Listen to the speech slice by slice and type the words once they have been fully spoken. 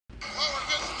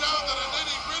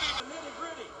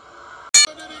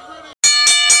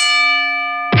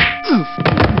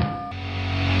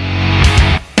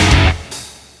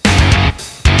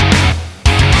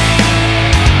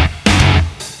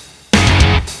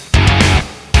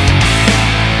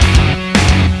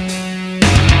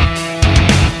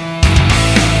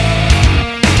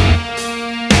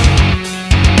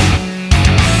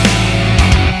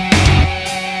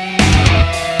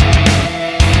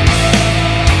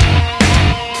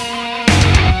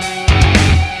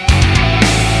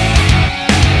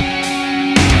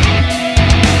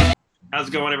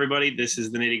going, everybody? This is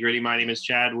the Nitty Gritty. My name is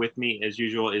Chad. With me, as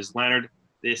usual, is Leonard.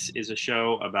 This is a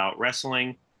show about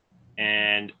wrestling.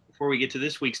 And before we get to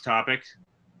this week's topic,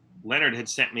 Leonard had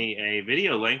sent me a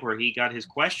video link where he got his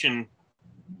question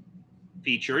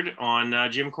featured on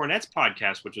Jim Cornette's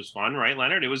podcast, which was fun, right,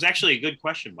 Leonard? It was actually a good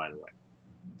question, by the way.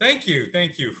 Thank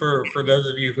you. For those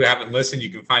of you who haven't listened, you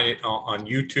can find it on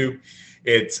YouTube.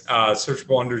 It's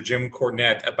searchable under Jim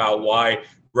Cornette about why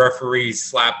referees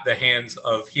slap the hands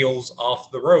of heels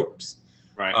off the ropes.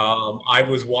 Right. I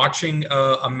was watching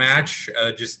a match.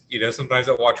 Sometimes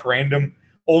I watch random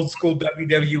old school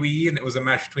WWE, and it was a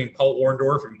match between Paul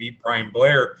Orndorff and B. Brian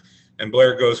Blair. And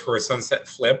Blair goes for a sunset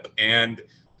flip, and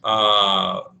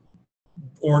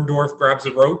Orndorff grabs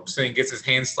the ropes and gets his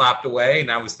hand slapped away.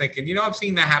 And I was thinking, I've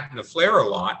seen that happen to Flair a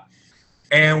lot.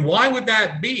 And why would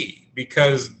that be?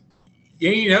 Because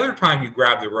any other time you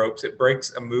grab the ropes, it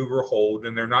breaks a move or hold,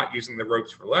 and they're not using the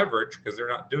ropes for leverage because they're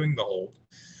not doing the hold.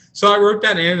 So I wrote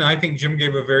that in, and I think Jim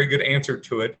gave a very good answer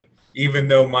to it, even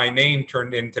though my name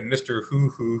turned into Mr.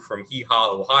 Hoo-Hoo from Hee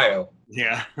Haw, Ohio.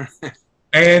 Yeah.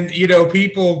 And,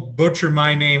 people butcher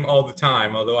my name all the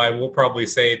time, although I will probably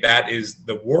say that is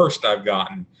the worst I've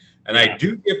gotten. And yeah. I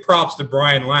do give props to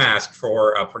Brian Last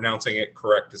for pronouncing it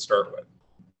correct to start with.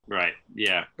 Right,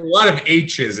 yeah. A lot of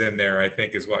H's in there, I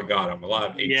think, is what got him. A lot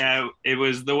of H's. Yeah, it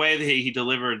was the way that he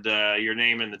delivered your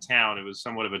name in the town. It was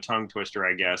somewhat of a tongue twister,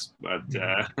 I guess. But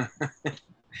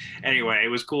anyway, it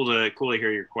was cool to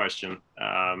hear your question.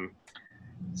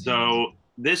 So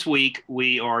this week,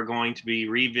 we are going to be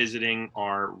revisiting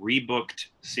our Rebooked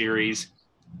series.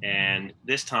 And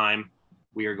this time,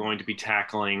 we are going to be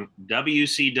tackling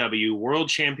WCW World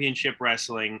Championship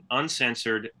Wrestling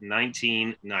Uncensored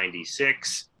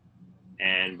 1996.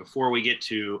 And before we get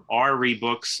to our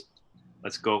rebooks,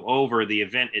 let's go over the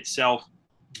event itself.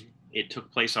 It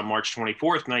took place on March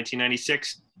 24th,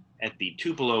 1996 at the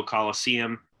Tupelo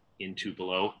Coliseum in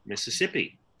Tupelo,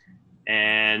 Mississippi.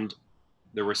 And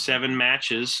there were 7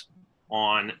 matches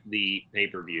on the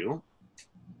pay-per-view.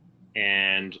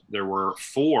 And there were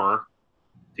 4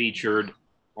 featured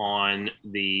on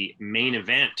the main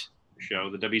event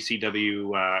show, the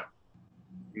WCW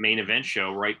main event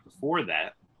show right before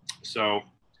that. So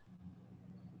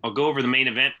I'll go over the main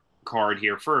event card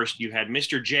here first. You had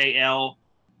Mr. JL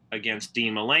against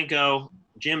Dean Malenko,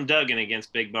 Jim Duggan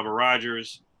against Big Bubba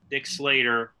Rogers, Dick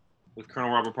Slater with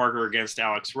Colonel Robert Parker against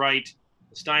Alex Wright,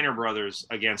 the Steiner Brothers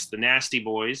against the Nasty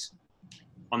Boys.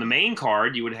 On the main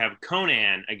card, you would have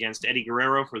Conan against Eddie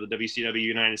Guerrero for the WCW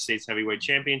United States Heavyweight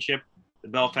Championship, the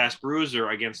Belfast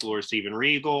Bruiser against Lord Steven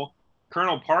Regal,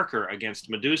 Colonel Parker against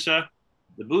Medusa,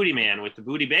 the Booty Man with the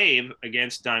Booty Babe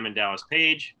against Diamond Dallas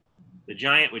Page, the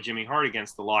Giant with Jimmy Hart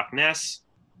against the Loch Ness,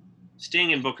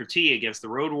 Sting and Booker T against the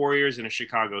Road Warriors in a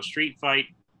Chicago street fight,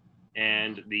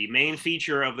 and the main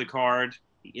feature of the card,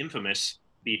 the infamous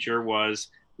feature, was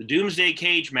the Doomsday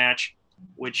Cage match,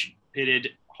 which pitted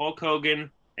Hulk Hogan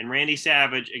and Randy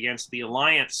Savage against the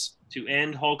Alliance to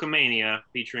end Hulkamania,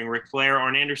 featuring Ric Flair,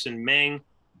 Arn Anderson, Meng,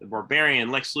 the Barbarian,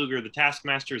 Lex Luger, the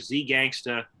Taskmaster, Z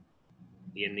Gangsta,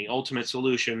 in the Ultimate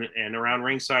Solution, and around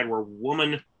ringside were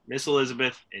Woman, Miss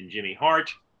Elizabeth, and Jimmy Hart.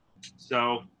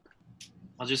 So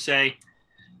I'll just say,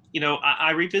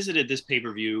 I revisited this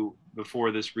pay-per-view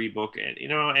before this rebook, and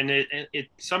and it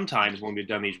sometimes when we've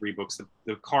done these rebooks,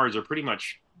 the cards are pretty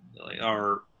much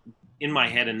are in my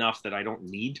head enough that I don't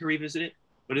need to revisit it.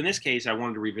 But in this case, I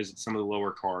wanted to revisit some of the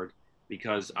lower card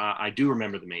because I do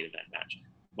remember the main event match,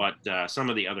 but some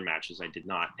of the other matches I did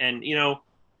not. And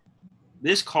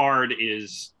this card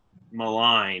is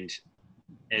maligned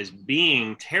as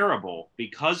being terrible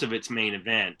because of its main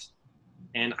event.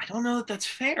 And I don't know that that's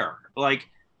fair.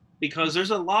 Because there's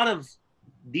a lot of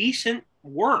decent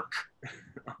work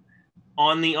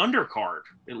on the undercard.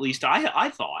 At least I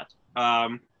thought.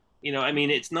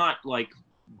 It's not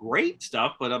great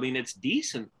stuff, but it's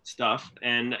decent stuff.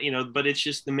 And, but it's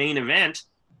just the main event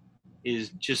is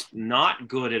just not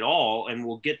good at all, and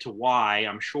we'll get to why,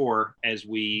 I'm sure, as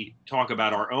we talk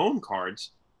about our own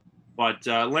cards. But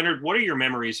Leonard, what are your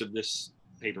memories of this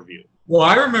pay-per-view? Well,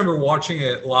 I remember watching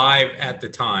it live at the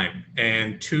time,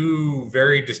 and 2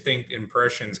 very distinct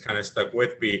impressions kind of stuck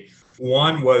with me.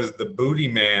 One was the Booty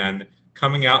Man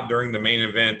coming out during the main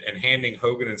event and handing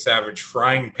Hogan and Savage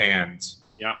frying pans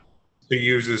to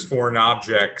use as foreign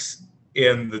objects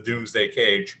in the Doomsday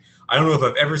Cage. I don't know if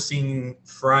I've ever seen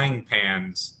frying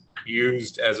pans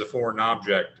used as a foreign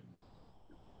object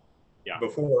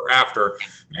before or after.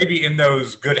 Maybe in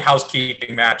those Good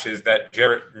Housekeeping matches that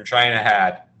Jarrett and China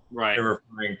had. Right. They were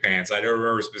frying pans. I don't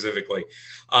remember specifically.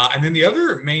 And then the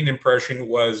other main impression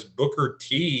was Booker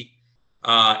T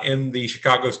in the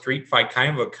Chicago street fight,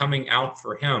 kind of a coming out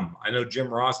for him. I know Jim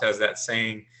Ross has that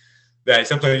saying that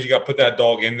sometimes you got to put that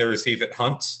dog in there to see if it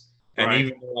hunts. And Right.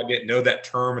 even though I didn't know that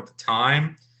term at the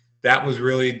time, that was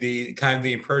really the kind of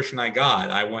the impression I got.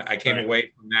 I came Right.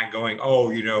 away from that going, oh,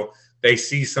 you know, they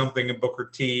see something in Booker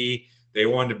T. They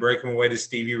wanted to break him away to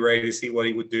Stevie Ray to see what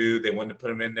he would do. They wanted to put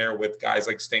him in there with guys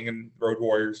like Sting and Road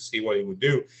Warriors to see what he would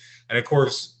do. And of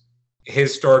course,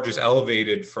 his star just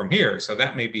elevated from here. So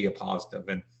that may be a positive.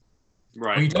 And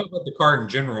Right. when you talk about the card in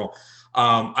general,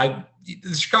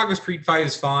 the Chicago street fight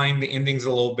is fine. The ending's a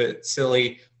little bit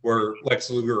silly where Lex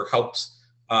Luger helps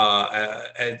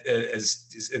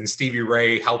and Stevie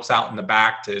Ray helps out in the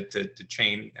back to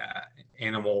chain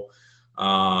Animal.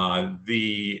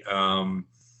 The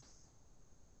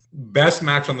best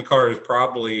match on the card is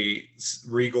probably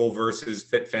Regal versus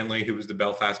Fit Finlay, who was the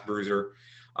Belfast Bruiser.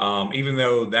 Even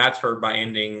though that's hurt by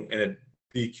ending in a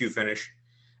DQ finish.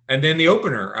 And then the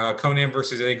opener, Conan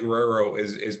versus Eddie Guerrero,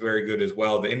 is very good as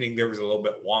well. The ending there was a little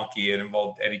bit wonky. It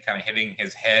involved Eddie kind of hitting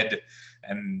his head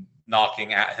and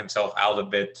knocking at himself out a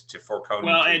bit for Conan.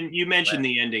 Well, and you mentioned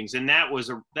the endings, and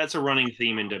that's a running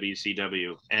theme in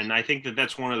WCW, and I think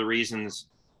that's one of the reasons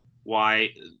why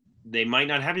they might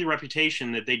not have the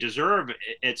reputation that they deserve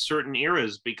at certain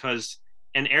eras, because,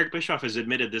 and Eric Bischoff has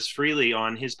admitted this freely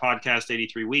on his podcast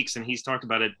 83 Weeks, and he's talked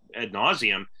about it ad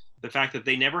nauseum, the fact that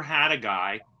they never had a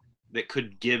guy that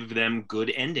could give them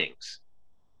good endings.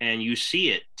 And you see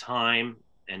it time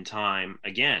and time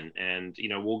again. And, you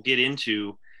know, we'll get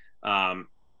into,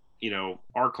 you know,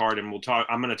 our card, and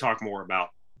I'm going to talk more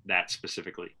about that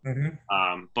specifically.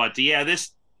 Mm-hmm. But yeah,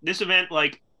 this event,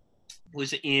 like,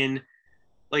 was in,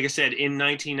 like I said, in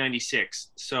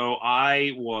 1996. So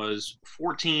I was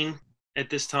 14 at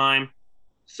this time.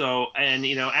 So, and,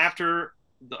 you know, after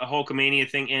the Hulkamania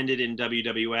thing ended in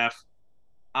WWF,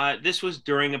 this was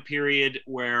during a period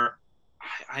where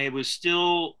I was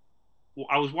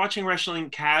watching wrestling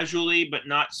casually, but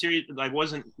not serious. I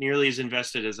wasn't nearly as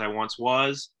invested as I once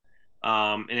was.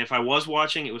 And if I was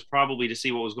watching, it was probably to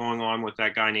see what was going on with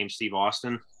that guy named Steve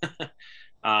Austin.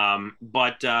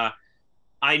 But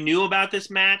I knew about this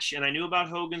match, and I knew about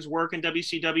Hogan's work in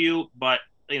WCW, but,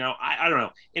 you know, I don't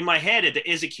know. In my head,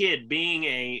 as a kid, being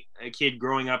a kid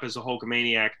growing up as a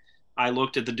Hulkamaniac, I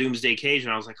looked at the Doomsday Cage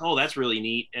and I was like, oh, that's really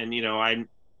neat. And, you know, I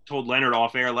told Leonard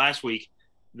off air last week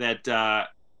that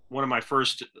one of my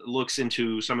first looks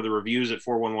into some of the reviews at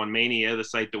 411 Mania, the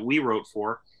site that we wrote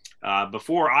for,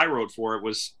 before I wrote for it,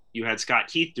 was you had Scott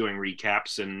Keith doing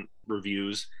recaps and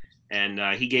reviews. And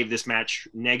he gave this match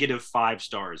 -5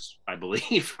 stars, I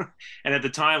believe. And at the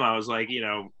time I was like, you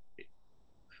know,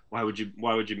 why would you,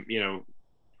 you know,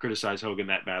 criticize Hogan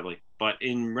that badly? But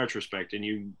in retrospect, and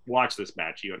you watch this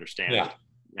match, you understand the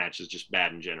match is just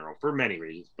bad in general for many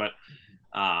reasons. But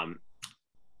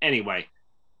anyway,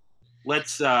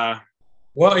 let's.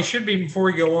 Well, it should be, before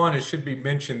we go on, it should be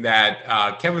mentioned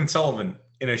that Kevin Sullivan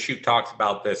in a shoot talks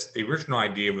about this. The original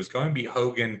idea was going to be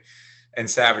Hogan and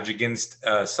Savage against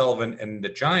Sullivan and the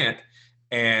Giant.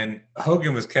 And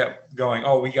Hogan was kept going,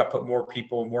 oh, we got to put more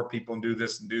people and do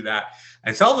this and do that.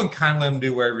 And Sullivan kind of let him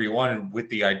do whatever he wanted with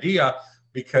the idea,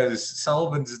 because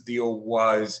Sullivan's deal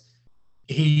was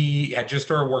he had just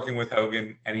started working with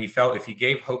Hogan, and he felt if he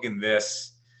gave Hogan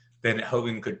this, then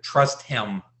Hogan could trust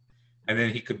him, and then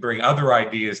he could bring other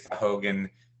ideas to Hogan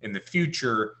in the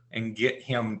future and get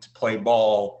him to play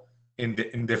ball in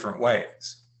different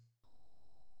ways.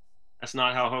 That's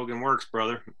not how Hogan works,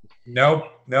 brother. Nope,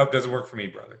 doesn't work for me,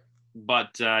 brother.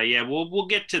 But yeah, we'll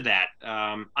get to that.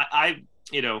 I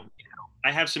you know,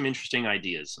 I have some interesting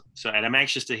ideas, and I'm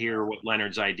anxious to hear what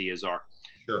Leonard's ideas are.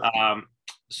 Sure.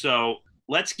 So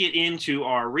let's get into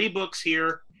our rebooks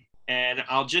here, and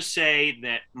I'll just say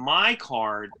that my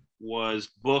card was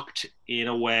booked in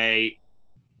a way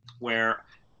where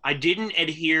I didn't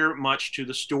adhere much to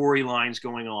the storylines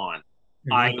going on.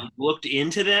 Mm-hmm. I looked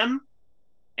into them,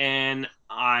 and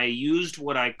I used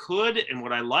what I could and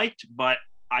what I liked, but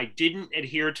I didn't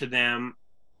adhere to them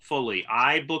fully.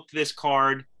 I booked this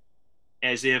card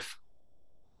as if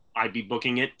I'd be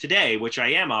booking it today, which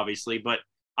I am, obviously, but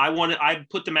I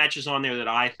put the matches on there that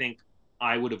I think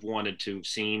I would have wanted to have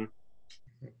seen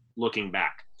looking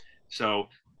back. So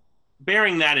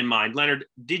bearing that in mind, Leonard,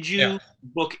 did you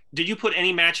put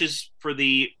any matches for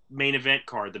the main event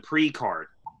card, the pre-card?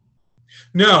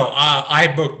 No,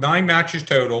 I booked 9 matches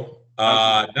total.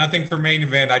 Nothing for main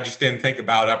event. I just didn't think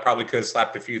about it. I probably could have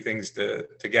slapped a few things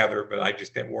together, but I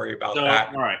just didn't worry about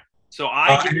that. All right. So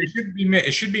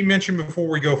it should be mentioned before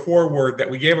we go forward that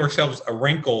we gave ourselves a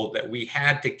wrinkle that we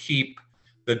had to keep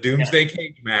the Doomsday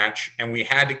Cage match, and we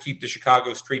had to keep the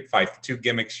Chicago Street Fight, the two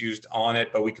gimmicks used on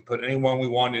it, but we could put anyone we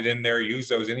wanted in there, use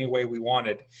those any way we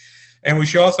wanted. And we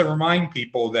should also remind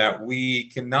people that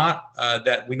we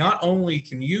not only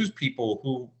can use people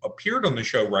who appeared on the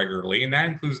show regularly, and that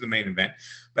includes the main event,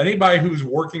 but anybody who's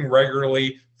working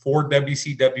regularly for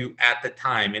WCW at the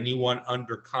time, anyone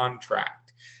under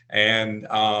contract. And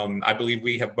I believe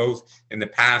we have both in the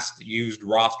past used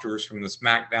rosters from the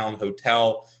SmackDown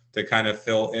Hotel to kind of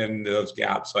fill in those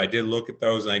gaps. So I did look at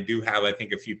those, and I do have, I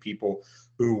think, a few people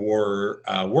who were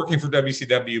working for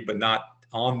WCW but not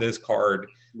on this card,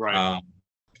 right,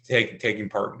 taking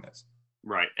part in this.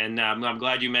 Right, and I'm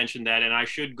glad you mentioned that. And I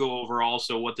should go over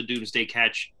also what the Doomsday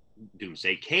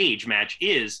Cage match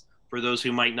is for those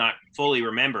who might not fully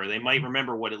remember. They might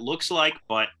remember what it looks like,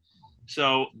 but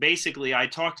so basically, I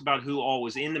talked about who all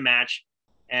was in the match,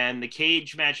 and the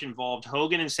cage match involved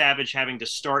Hogan and Savage having to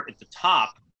start at the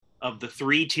top of the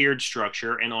three-tiered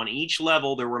structure, and on each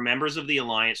level there were members of the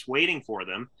Alliance waiting for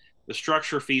them. The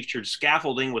structure featured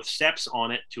scaffolding with steps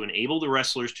on it to enable the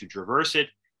wrestlers to traverse it,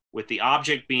 with the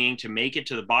object being to make it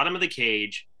to the bottom of the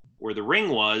cage where the ring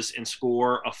was and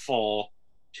score a fall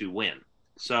to win.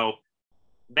 So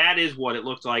that is what it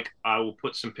looked like. I will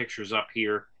put some pictures up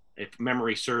here. If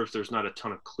memory serves, there's not a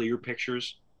ton of clear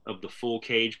pictures of the full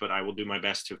cage, but I will do my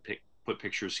best to put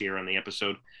pictures here on the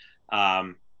episode.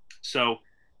 So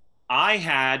I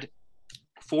had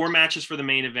 4 matches for the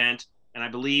main event, and I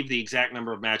believe the exact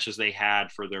number of matches they had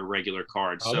for their regular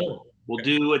card. So we'll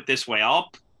do it this way.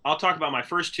 I'll talk about my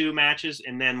first 2 matches,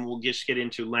 and then we'll just get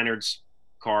into Leonard's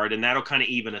card, and that'll kind of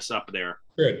even us up there.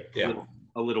 Good, yeah,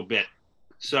 a little bit.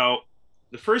 So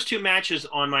the first 2 matches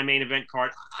on my main event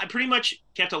card, I pretty much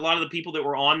kept a lot of the people that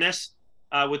were on this,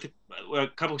 with a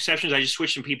couple exceptions. I just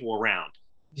switched some people around.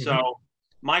 Mm-hmm. So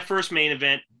my first main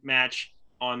event match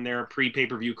on their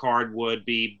pre-pay-per-view card would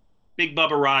be Big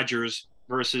Bubba Rogers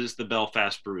versus the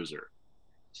Belfast Bruiser.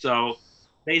 So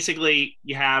basically,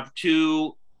 you have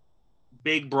 2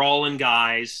 big brawling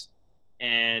guys,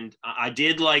 and I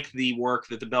did like the work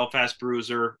that the Belfast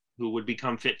Bruiser, who would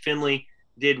become Fit Finlay,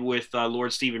 did with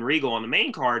Lord Steven Regal on the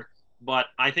main card, but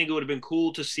I think it would have been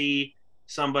cool to see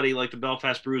somebody like the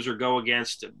Belfast Bruiser go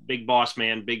against Big Boss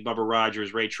Man, Big Bubba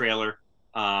Rogers, Ray Traylor.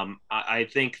 I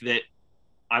think that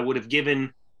I would have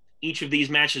given each of these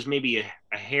matches maybe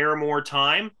a hair more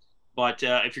time, but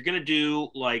if you're going to do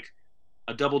like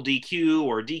a double DQ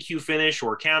or a DQ finish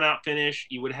or a count-out finish,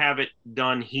 you would have it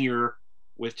done here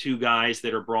with 2 guys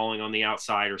that are brawling on the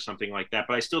outside or something like that.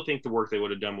 But I still think the work they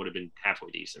would have done would have been halfway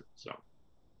decent. So.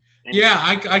 Anyway.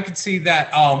 Yeah, I could see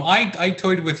that. I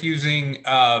toyed with using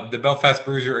the Belfast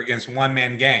Bruiser against One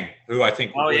Man Gang, who I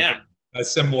think would be a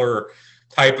similar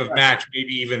type of match,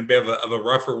 maybe even a bit of a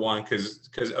rougher one, because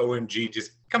OMG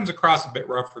just comes across a bit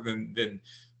rougher than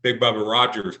Big Bubba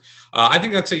Rogers. I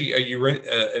think that's an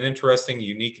interesting,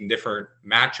 unique, and different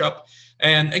matchup.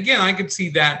 And again, I could see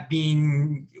that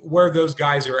being where those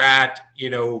guys are at. You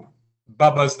know,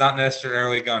 Bubba's not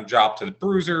necessarily going to drop to the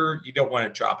Bruiser. You don't want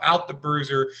to drop out the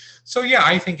Bruiser. So, yeah,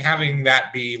 I think having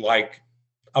that be like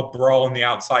a brawl on the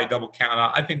outside, double count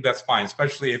out, I think that's fine,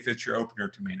 especially if it's your opener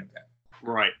to main event.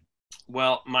 Right.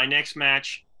 Well, my next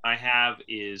match I have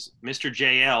is Mr.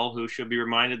 JL, who should be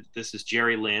reminded that this is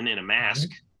Jerry Lynn in a mask.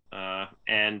 Mm-hmm.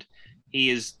 And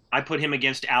I put him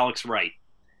against Alex Wright.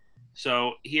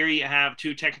 So here you have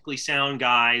 2 technically sound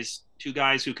guys, 2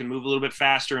 guys who can move a little bit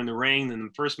faster in the ring than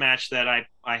the first match that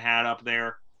I had up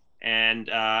there. And,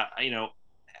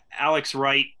 Alex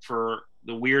Wright, for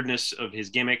the weirdness of his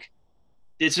gimmick,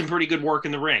 did some pretty good work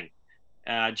in the ring.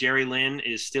 Jerry Lynn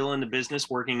is still in the business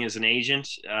working as an agent.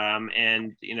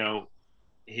 And,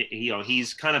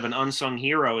 he's kind of an unsung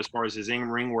hero as far as his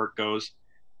in-ring work goes.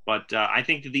 But I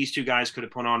think that these 2 guys could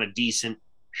have put on a decent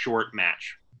short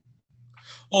match.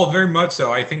 Oh, very much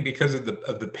so. I think because of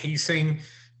the pacing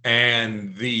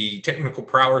and the technical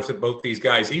prowess of both these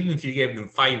guys, even if you gave them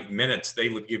 5 minutes, they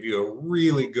would give you a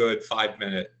really good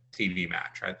 5-minute TV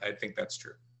match. I think that's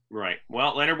true. Right.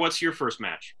 Well, Leonard, what's your first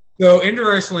match? So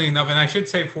interestingly enough, and I should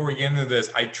say before we get into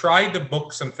this, I tried to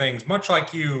book some things, much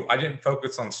like you. I didn't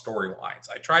focus on storylines.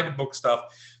 I tried to book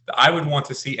stuff that I would want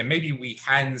to see, and maybe we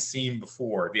hadn't seen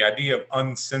before. The idea of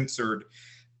uncensored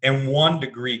in one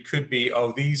degree could be,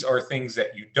 these are things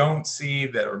that you don't see,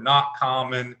 that are not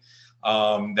common,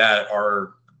 that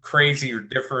are crazy or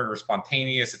different or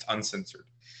spontaneous. It's uncensored.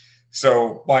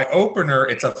 So my opener,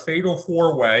 it's a fatal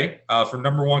 4-way for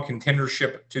number 1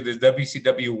 contendership to the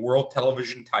WCW World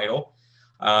Television title.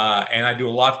 And I do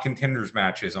a lot of contenders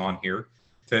matches on here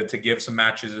to give some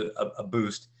matches a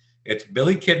boost. It's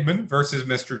Billy Kidman versus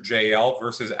Mr. JL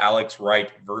versus Alex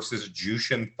Wright versus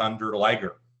Jushin Thunder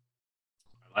Liger.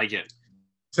 I like it.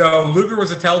 So Luger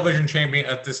was a television champion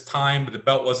at this time, but the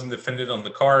belt wasn't defended on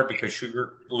the card because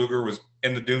Luger was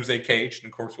in the Doomsday Cage, and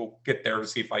of course we'll get there to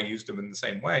see if I used him in the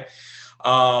same way.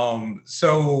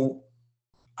 So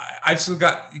I've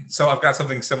got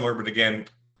something similar, but again,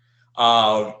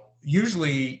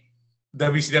 usually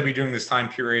WCW during this time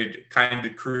period kind of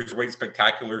did cruiserweight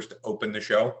spectaculars to open the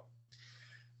show.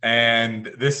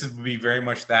 And this would be very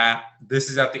much that. This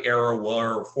is at the era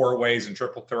where four-ways and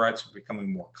triple threats were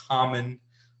becoming more common,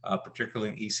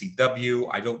 particularly in ECW.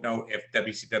 I don't know if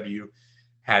WCW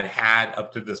had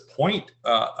up to this point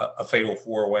a fatal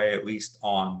four-way, at least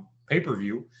on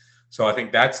pay-per-view. So I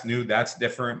think that's new. That's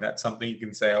different. That's something you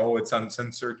can say, oh, it's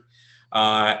uncensored.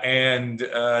 And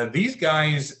these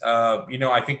guys,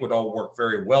 I think would all work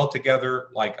very well together.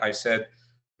 Like I said,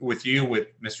 with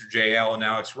Mr. JL and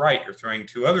Alex Wright, you're throwing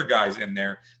two other guys in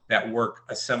there that work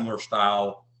a similar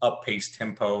style, up-paced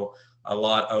tempo, a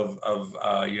lot of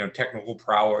technical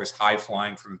prowess, high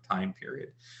flying for the time period.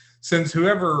 Since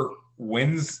whoever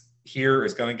wins here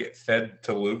is going to get fed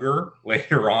to Luger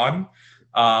later on,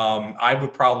 I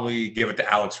would probably give it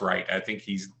to Alex Wright. I think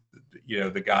he's,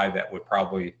 the guy that would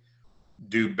probably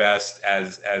do best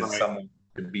as right. Someone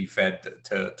could be fed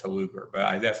to Luger. But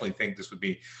I definitely think this would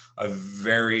be a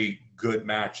very good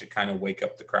match to kind of wake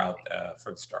up the crowd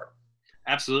for the start.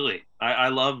 Absolutely. I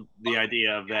love the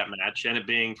idea of that match and it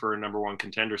being for a number one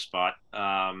contender spot.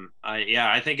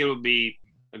 I think it would be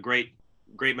a great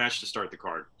match to start the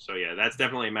card. So yeah, that's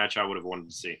definitely a match I would have wanted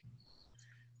to see.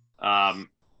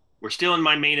 We're still in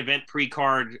my main event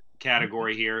pre-card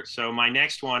category here. So my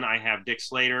next one, I have Dick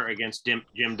Slater against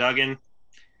Jim Duggan.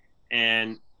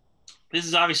 And this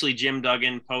is obviously Jim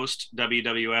Duggan post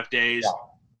WWF days. Yeah.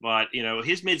 But,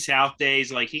 his Mid-South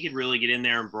days, like, he could really get in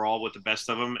there and brawl with the best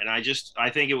of them. And I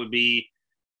think it would be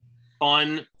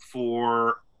fun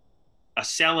for a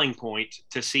selling point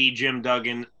to see Jim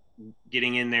Duggan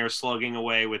getting in there, slugging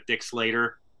away with Dick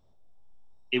Slater.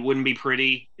 It wouldn't be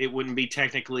pretty. It wouldn't be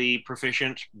technically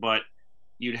proficient, but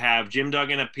you'd have Jim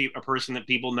Duggan, a person that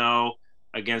people know,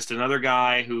 against another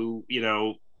guy who,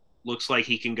 looks like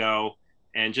he can go,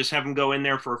 and just have him go in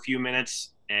there for a few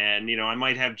minutes. And, I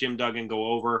might have Jim Duggan go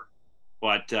over,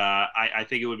 but I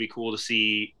think it would be cool to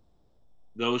see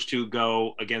those two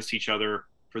go against each other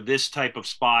for this type of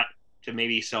spot to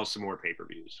maybe sell some more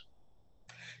pay-per-views.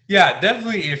 Yeah,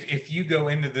 definitely. If you go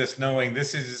into this knowing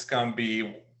this is just going to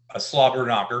be a slobber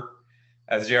knocker,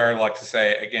 as JR likes to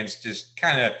say, against just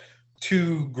kind of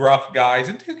two gruff guys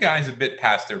and two guys a bit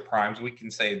past their primes, we can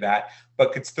say that,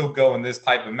 but could still go in this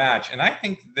type of match. And I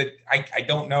think that I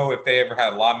don't know if they ever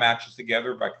had a lot of matches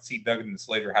together, but I could see Duggan and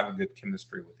Slater having good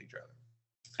chemistry with each other.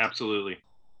 Absolutely.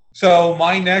 So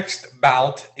my next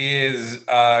bout is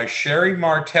Sherry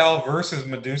Martel versus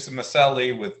Medusa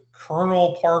Maselli with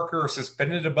Colonel Parker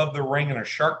suspended above the ring in a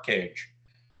shark cage,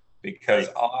 because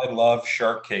I love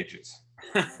shark cages.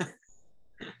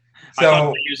 So, I thought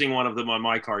about using one of them on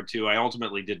my card too. I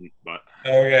ultimately didn't, but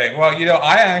okay. Well,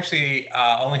 I actually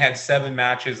only had 7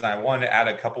 matches, and I wanted to add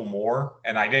a couple more,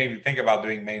 and I didn't even think about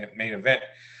doing main event.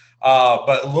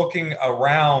 But looking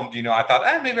around, I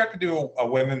thought, maybe I could do a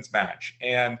women's match.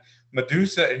 And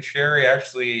Medusa and Sherry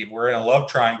actually were in a love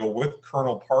triangle with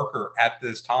Colonel Parker at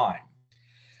this time,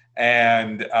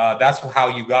 and that's how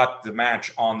you got the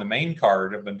match on the main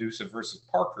card of Medusa versus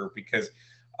Parker, because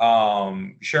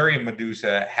Sherry and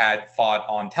Medusa had fought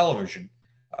on television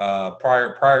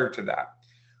prior to that.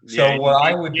 So yeah, what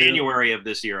I would January of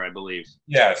this year, I believe.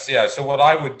 Yes, yeah. So what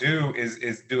I would do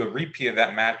is do a repeat of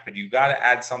that match, but you got to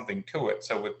add something to it.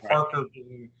 So with Parker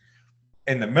being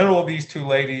in the middle of these two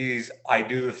ladies, I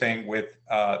do the thing with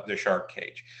the shark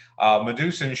cage.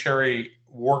 Medusa and Sherry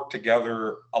work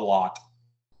together a lot.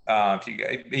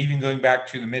 Even going back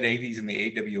to the mid '80s in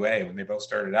the AWA when they both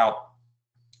started out.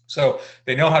 So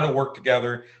they know how to work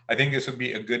together. I think this would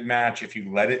be a good match if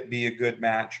you let it be a good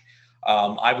match.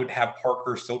 I would have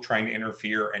Parker still trying to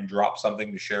interfere and drop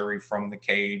something to Sherry from the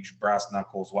cage, brass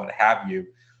knuckles, what have you.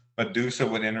 Medusa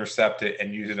would intercept it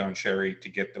and use it on Sherry to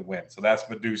get the win. So that's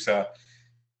Medusa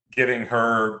getting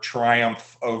her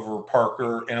triumph over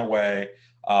Parker in a way,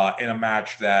 in a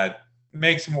match that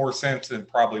makes more sense than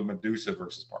probably Medusa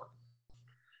versus Parker.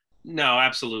 No,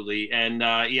 absolutely. And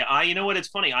you know what? It's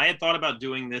funny. I had thought about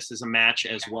doing this as a match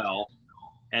as well.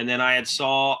 And then I'd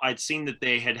seen that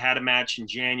they had a match in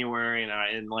January, and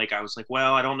I was like,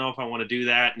 well, I don't know if I want to do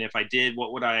that. And if I did,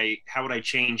 how would I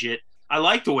change it? I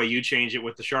like the way you change it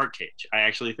with the shark cage. I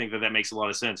actually think that makes a lot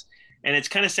of sense. And it's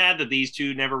kind of sad that these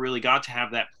two never really got to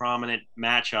have that prominent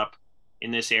matchup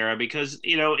in this era because,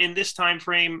 in this time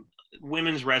frame,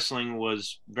 women's wrestling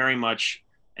was very much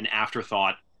an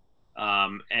afterthought,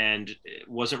 and it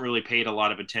wasn't really paid a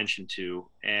lot of attention to.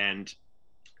 And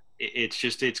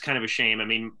it's kind of a shame. I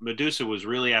mean, Medusa was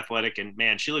really athletic, and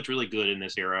man, she looked really good in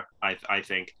this era, I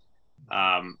think.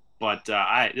 But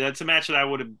that's a match that I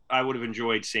would have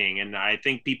enjoyed seeing, and I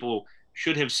think people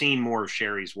should have seen more of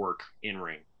Sherry's work in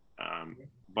ring.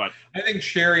 But I think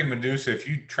Sherry and Medusa, if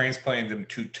you transplanted them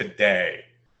to today,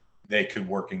 they could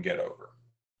work and get over.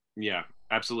 Yeah,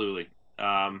 absolutely.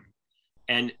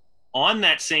 And on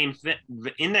that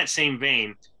in that same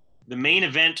vein, the main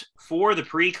event for the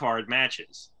pre-card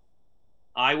matches,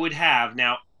 I would have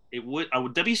now.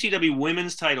 WCW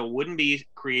Women's title wouldn't be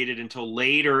created until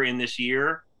later in this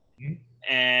year. Mm-hmm.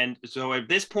 And so at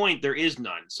this point, there is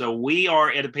none. So we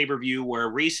are at a pay-per-view where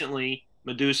recently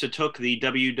Medusa took the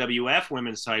WWF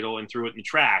Women's title and threw it in the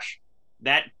trash.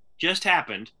 That just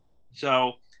happened.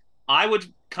 So I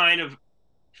would kind of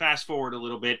fast forward a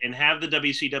little bit and have the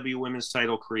WCW Women's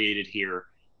title created here.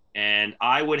 And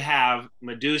I would have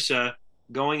Medusa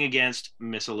going against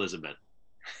Miss Elizabeth.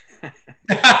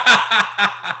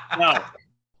 No,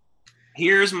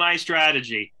 here's my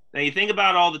strategy. Now you think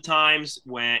about all the times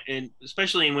when,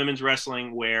 especially in women's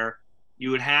wrestling, where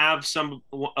you would have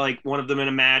one of them in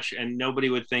a match and nobody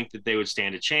would think that they would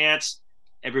stand a chance.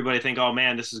 Everybody think, oh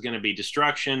man, this is going to be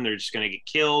destruction. They're just going to get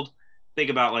killed. Think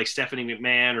about like Stephanie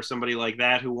McMahon or somebody like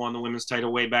that who won the women's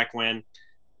title way back when.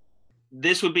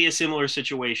 This would be a similar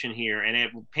situation here, and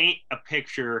it would paint a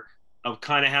picture of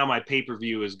kind of how my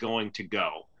pay-per-view is going to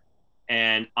go.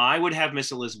 And I would have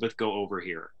Miss Elizabeth go over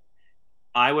here.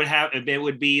 It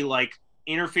would be like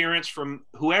interference from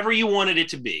whoever you wanted it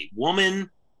to be. Woman,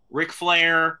 Ric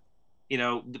Flair,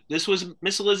 this was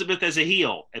Miss Elizabeth as a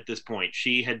heel at this point.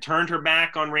 She had turned her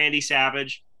back on Randy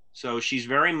Savage. So she's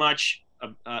very much,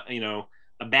 a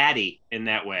baddie in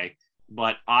that way.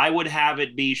 But I would have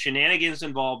it be shenanigans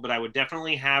involved, but I would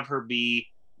definitely have her be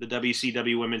the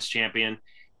WCW Women's Champion.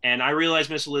 And I realized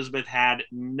Miss Elizabeth had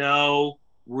no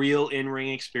real in-ring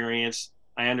experience.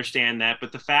 I understand that.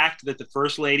 But the fact that the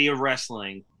First Lady of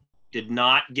Wrestling did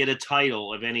not get a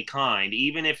title of any kind,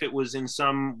 even if it was in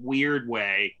some weird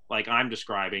way, like I'm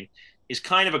describing, is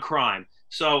kind of a crime.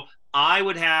 So I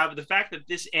would have the fact that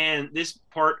this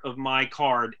part of my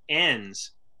card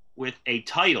ends with a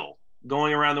title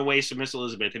going around the waist of Miss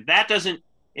Elizabeth. If that doesn't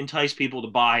entice people to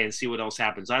buy and see what else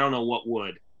happens, I don't know what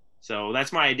would. So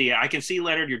that's my idea. I can see,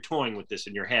 Leonard, you're toying with this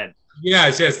in your head.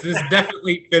 Yes. This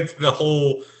definitely fits the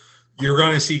whole, you're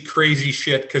going to see crazy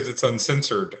shit because it's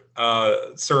uncensored.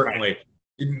 Certainly.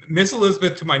 Right. Miss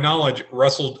Elizabeth, to my knowledge,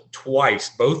 wrestled twice,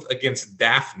 both against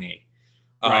Daphne,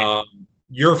 right.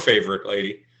 Your favorite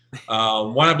lady.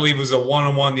 One, I believe, was a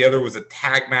one-on-one. The other was a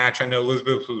tag match. I know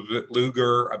Elizabeth was with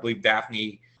Luger. I believe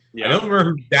Daphne. Yeah. I don't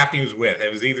remember who Daphne was with.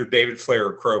 It was either David Flair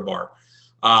or Crowbar.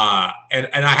 And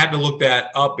I had to look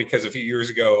that up because a few years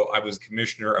ago I was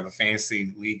commissioner of a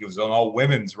fantasy league. It was an all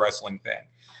women's wrestling thing.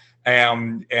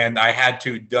 And I had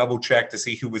to double check to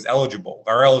see who was eligible.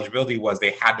 Our eligibility was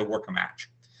they had to work a match.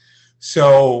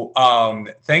 So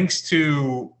thanks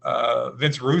to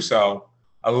Vince Russo,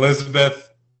 Elizabeth,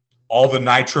 all the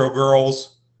Nitro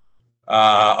girls,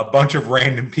 a bunch of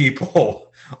random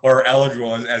people are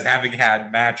eligible as having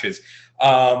had matches.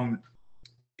 I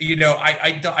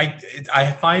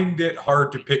find it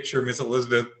hard to picture Miss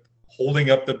Elizabeth holding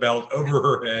up the belt over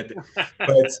her head, but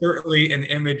it's certainly an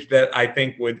image that I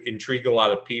think would intrigue a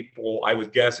lot of people. I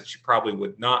would guess that she probably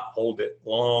would not hold it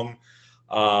long,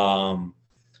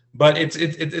 but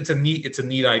it's a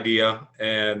neat idea.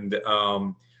 And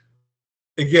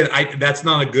again, that's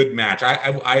not a good match.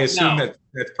 I assume that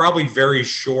that's probably very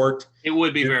short. It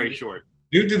would be very short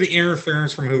due to the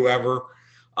interference from whoever.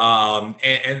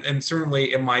 And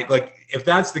certainly it might, like, if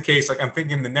that's the case, like, I'm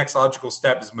thinking the next logical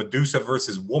step is Medusa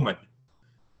versus Woman.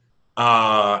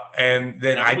 And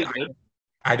then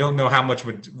I don't know how much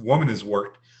Woman has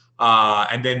worked.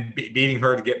 And then beating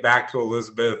her to get back to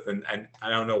Elizabeth and I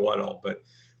don't know what all, but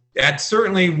that's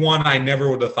certainly one I never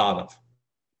would have thought of.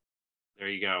 There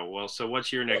you go. Well, so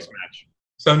what's your next match?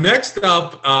 So next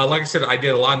up, like I said, I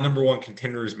did a lot of number one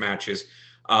contenders matches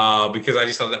because I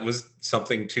just thought that was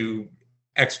something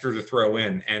extra to throw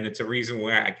in, and it's a reason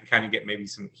why I can kind of get maybe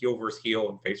some heel versus heel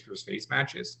and face versus face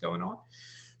matches going on.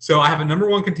 So I have a number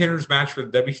one contenders match for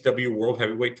the WCW World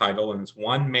Heavyweight title, and it's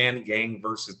One Man Gang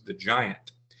versus the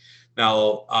Giant.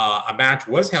 Now, a match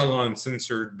was held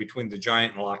uncensored between the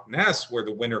Giant and Loch Ness, where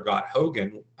the winner got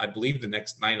Hogan, I believe, the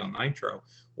next night on Nitro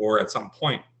or at some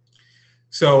point.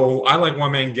 So I like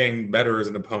One Man Gang better as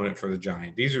an opponent for the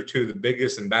Giant. These are two of the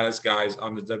biggest and baddest guys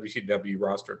on the WCW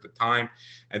roster at the time,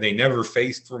 and they never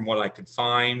faced, from what I could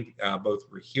find.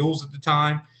 Both were heels at the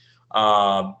time,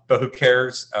 but who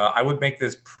cares? I would make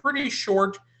this pretty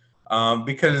short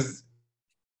because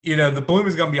the bloom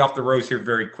is going to be off the rose here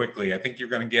very quickly. I think you're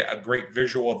going to get a great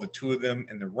visual of the two of them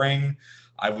in the ring.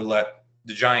 I would let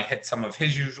the Giant hit some of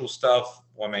his usual stuff,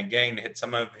 One Man Gang to hit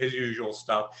some of his usual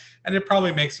stuff, and it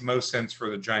probably makes the most sense for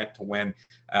the Giant to win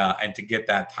and to get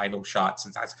that title shot,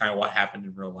 since that's kind of what happened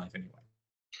in real life anyway.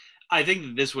 I think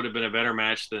that this would have been a better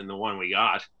match than the one we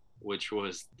got, which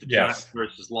was the Giant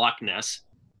versus Loch Ness.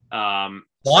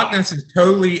 Loch Ness is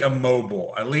totally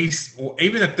immobile. At least,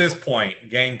 even at this point,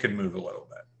 Gang could move a little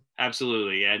bit.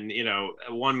 Absolutely, and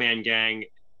a One Man Gang,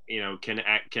 can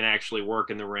actually work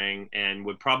in the ring and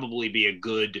would probably be a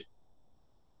good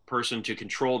person to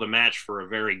control the match for a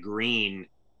very green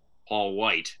Paul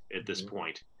White at this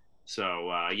point.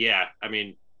 So yeah, I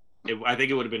mean, I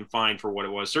think it would have been fine for what it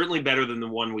was. Certainly better than the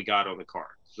one we got on the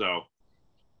card. So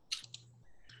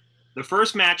the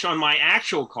first match on my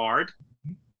actual card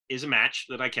is a match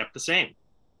that I kept the same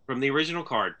from the original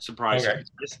card. Surprise. Okay.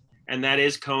 And that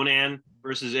is Konnan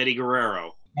versus Eddie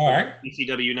Guerrero. All right.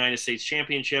 ECW United States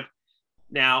Championship.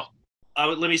 Now,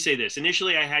 let me say this.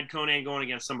 Initially, I had Konnan going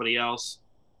against somebody else.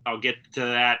 I'll get to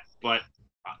that. But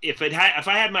if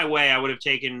I had my way, I would have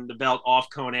taken the belt off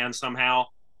Konnan somehow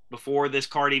before this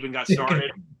card even got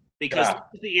started. Because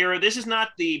this is not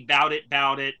the bout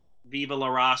it, Viva La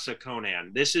Raza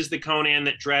Konnan. This is the Konnan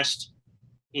that dressed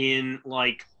in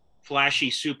like flashy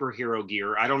superhero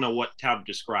gear. I don't know how to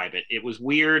describe it. It was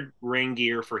weird ring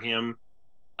gear for him.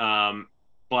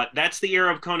 But that's the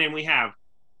era of Konnan we have.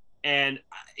 And,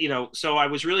 so I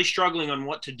was really struggling on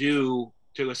what to do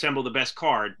to assemble the best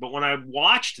card. But when I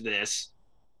watched this,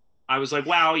 I was like,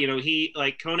 wow,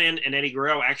 Konnan and Eddie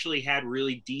Guerrero actually had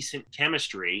really decent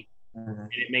chemistry. Mm-hmm. And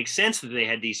it makes sense that they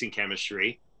had decent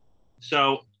chemistry.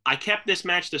 So I kept this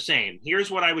match the same. Here's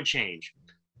what I would change.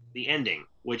 The ending,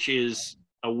 which is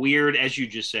a weird, as you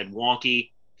just said,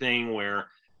 wonky thing where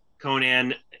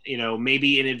Konnan,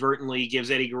 maybe inadvertently gives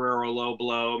Eddie Guerrero a low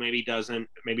blow, maybe doesn't,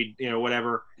 maybe,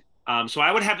 whatever. So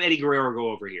I would have Eddie Guerrero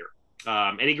go over here.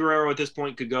 Eddie Guerrero at this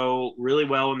point could go really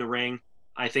well in the ring.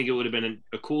 I think it would have been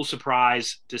a cool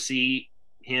surprise to see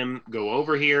him go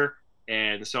over here.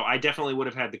 And so I definitely would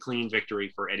have had the clean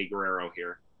victory for Eddie Guerrero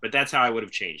here. But that's how I would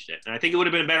have changed it. And I think it would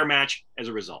have been a better match as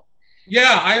a result.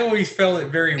 Yeah, I always felt it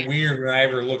very weird when I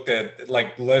ever looked at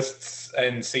lists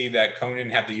and see that Konnan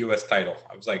had the U.S. title.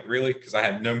 I was like, really? Because I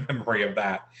had no memory of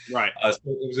that. Right. So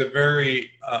it was a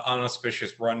very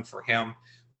unauspicious run for him.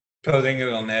 Putting it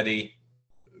on Eddie,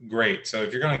 great. So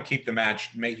if you're going to keep the match,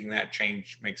 making that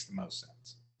change makes the most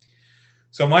sense.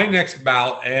 So my next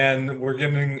bout, and we're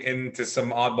getting into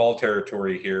some oddball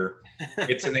territory here.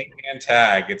 It's an 8-man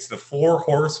tag. It's the 4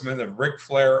 horsemen of Ric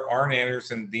Flair, Arn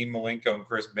Anderson, Dean Malenko, and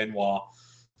Chris Benoit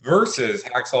versus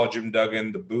Hacksaw Jim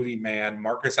Duggan, the Booty Man,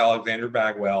 Marcus Alexander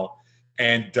Bagwell,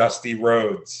 and Dusty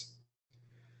Rhodes.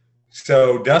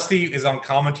 So Dusty is on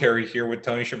commentary here with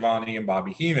Tony Schiavone and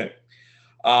Bobby Heenan.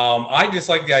 I just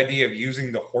like the idea of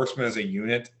using the horsemen as a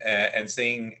unit and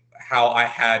seeing how I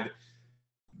had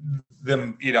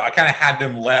them, I kind of had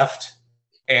them left,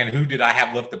 and who did I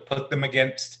have left to put them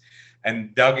against?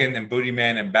 And Duggan and Booty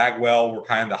Man and Bagwell were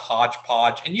kind of the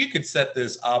hodgepodge. And you could set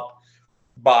this up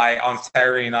by on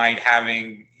Saturday night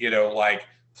having, like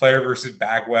Flair versus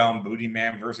Bagwell and Booty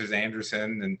Man versus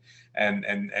Anderson and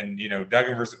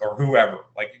Duggan versus or whoever.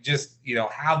 Like just,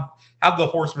 have the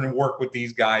horsemen work with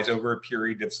these guys over a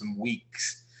period of some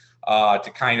weeks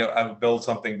to kind of build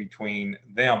something between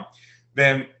them.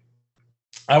 Then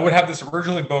I would have this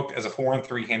originally booked as a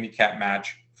 4-on-3 handicap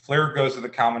match. Flair goes to the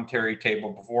commentary table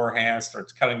beforehand,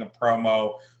 starts cutting a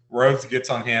promo. Rhodes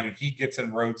gets on him. He gets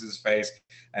in Rhodes' face,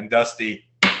 and Dusty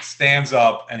stands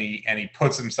up and he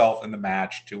puts himself in the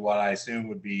match to what I assume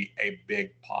would be a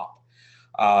big pop.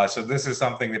 So this is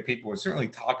something that people would certainly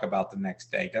talk about the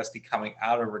next day. Dusty coming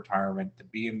out of retirement to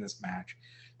be in this match,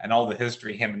 and all the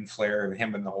history him and Flair and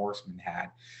him and the Horsemen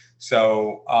had.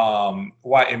 So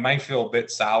while it might feel a bit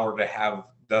sour to have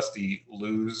Dusty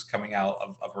lose coming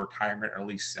out of retirement, or at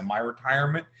least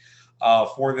semi-retirement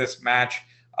for this match,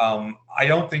 I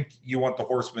don't think you want the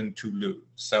Horsemen to lose.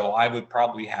 So I would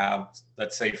probably have,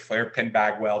 let's say, Flair pin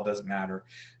Bagwell, doesn't matter,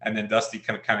 and then Dusty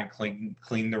kind of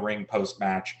clean the ring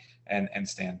post-match and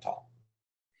stand tall.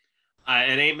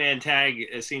 An 8-man tag,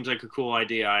 it seems like a cool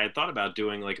idea. I had thought about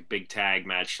doing like a big tag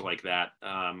match like that.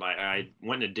 I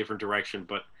went in a different direction,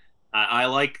 but I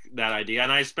like that idea,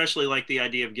 and I especially like the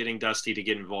idea of getting Dusty to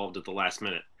get involved at the last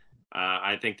minute.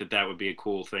 I think that would be a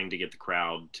cool thing to get the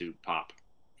crowd to pop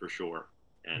for sure.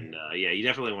 And yeah, you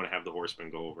definitely want to have the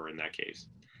Horsemen go over in that case.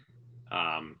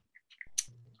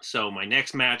 So my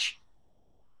next match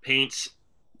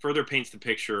further paints the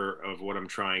picture of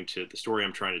the story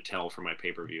I'm trying to tell for my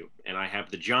pay-per-view. And I have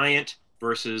the Giant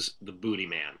versus the Booty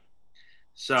Man.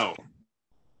 So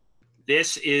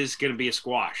this is going to be a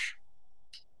squash,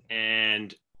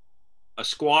 and a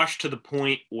squash to the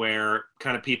point where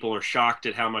kind of people are shocked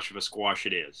at how much of a squash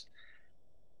it is.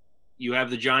 You have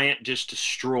the Giant just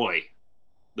destroy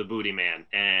the Booty Man,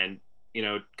 and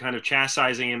kind of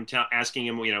chastising him, asking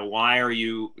him, why are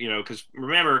you, because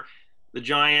remember, the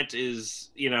Giant is,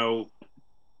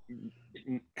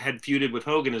 had feuded with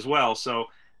Hogan as well, so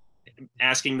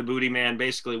asking the Booty Man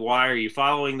basically, why are you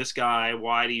following this guy?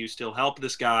 Why do you still help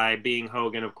this guy? Being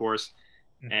Hogan, of course,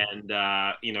 and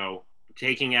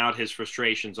taking out his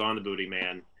frustrations on the Booty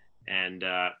Man, and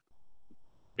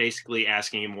basically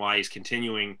asking him why he's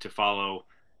continuing to follow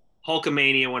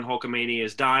Hulkamania when Hulkamania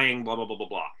is dying, blah, blah, blah, blah,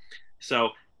 blah. So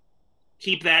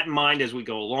keep that in mind as we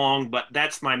go along, but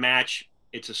that's my match.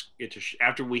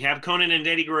 After we have Conan and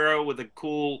Eddie Guerrero with a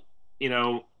cool,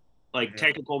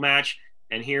 technical match,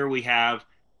 and here we have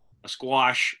a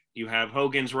squash. You have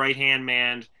Hogan's right hand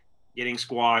man getting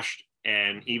squashed,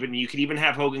 and you could even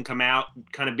have Hogan come out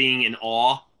kind of being in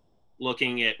awe,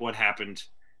 looking at what happened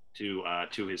to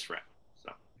his friend.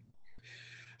 So,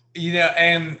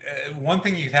 and one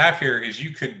thing you'd have here is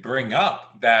you could bring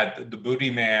up that the Booty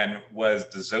Man was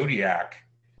the Zodiac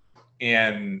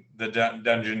in the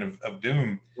Dungeon of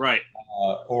Doom, right?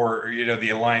 Or the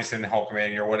Alliance in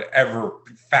Hulkamania or whatever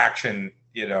faction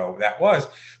that was,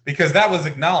 because that was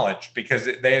acknowledged, because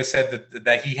they have said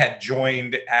that he had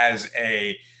joined as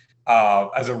a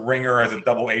ringer, as a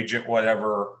double agent,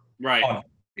 whatever. Right.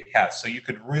 Yes, so you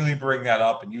could really bring that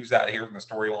up and use that here in the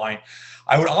storyline.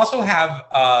 I would also have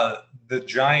the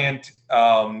Giant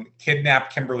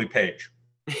kidnap Kimberly Page,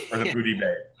 or the Booty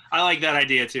Babe. I like that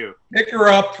idea too. Pick her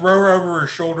up, throw her over her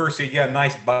shoulder, so you get a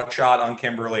nice buckshot on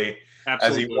Kimberly.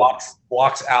 Absolutely. As he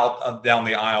walks out down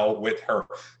the aisle with her.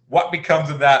 What becomes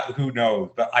of that, who knows?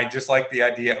 But I just like the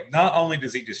idea of not only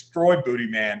does he destroy Booty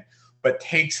Man, but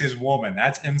takes his woman.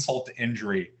 That's insult to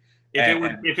injury.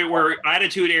 If it were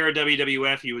Attitude Era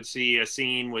WWF, you would see a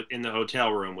scene in the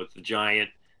hotel room with the Giant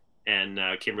and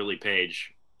Kimberly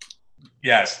Page.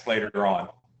 Yes, later on.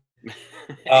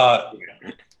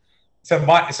 So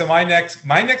my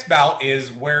next bout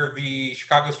is where the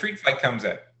Chicago Street Fight comes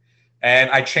in.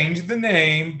 And I changed the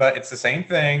name, but it's the same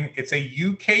thing. It's a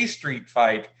UK street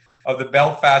fight of the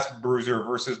Belfast Bruiser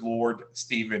versus Lord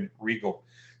Steven Regal.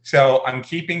 So I'm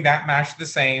keeping that match the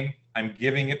same. I'm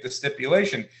giving it the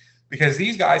stipulation because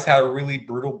these guys had a really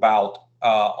brutal bout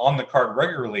on the card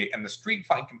regularly, and the street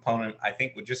fight component, I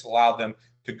think, would just allow them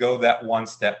to go that one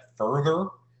step further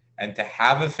and to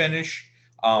have a finish.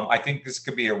 I think this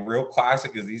could be a real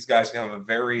classic because these guys have a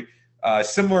very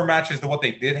similar matches to what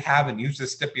they did have, and use the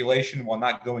stipulation while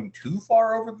not going too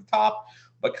far over the top,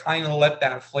 but kind of let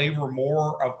that flavor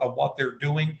more of what they're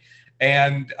doing.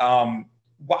 And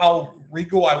while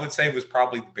Regal, I would say, was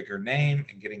probably the bigger name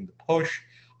and getting the push,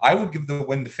 I would give the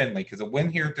win to Finlay, because a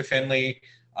win here to Finlay,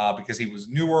 because he was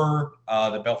newer,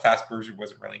 the Belfast Bruiser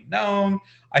wasn't really known,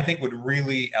 I think would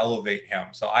really elevate him.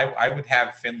 So I would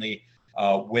have Finlay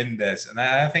win this. And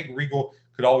I think Regal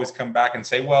could always come back and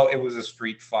say, well, it was a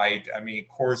street fight. I mean, of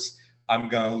course, I'm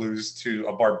going to lose to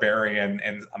a Barbarian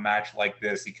in a match like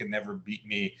this. He can never beat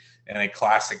me in a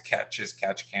classic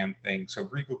catch-can thing. So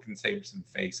Regal can save some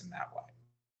face in that way.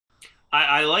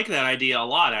 I like that idea a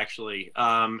lot, actually.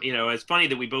 It's funny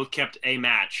that we both kept a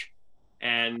match.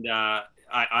 And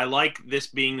I like this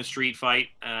being the street fight.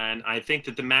 And I think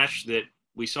that the match that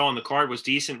we saw on the card was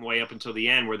decent way up until the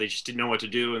end, where they just didn't know what to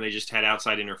do and they just had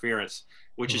outside interference,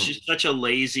 which is just such a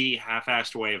lazy,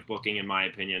 half-assed way of booking, in my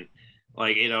opinion.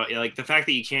 Like the fact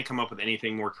that you can't come up with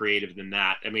anything more creative than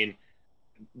that. I mean,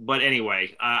 but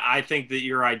anyway, I think that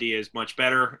your idea is much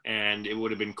better, and it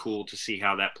would have been cool to see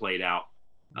how that played out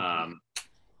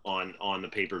on the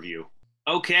pay-per-view.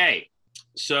 Okay,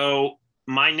 so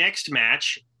my next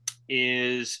match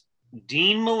is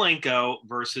Dean Malenko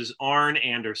versus Arn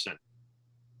Anderson.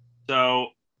 So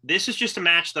this is just a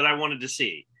match that I wanted to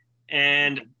see.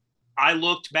 And I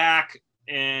looked back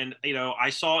and, I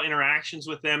saw interactions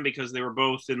with them because they were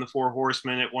both in the Four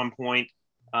Horsemen at one point.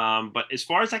 But as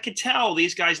far as I could tell,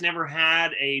 these guys never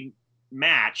had a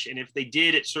match. And if they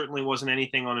did, it certainly wasn't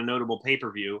anything on a notable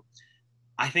pay-per-view.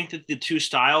 I think that the two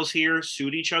styles here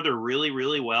suit each other really,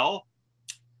 really well.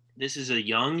 This is a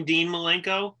young Dean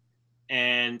Malenko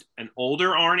and an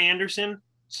older Arn Anderson.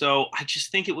 So I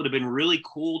just think it would have been really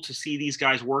cool to see these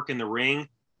guys work in the ring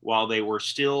while they were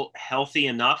still healthy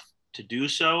enough to do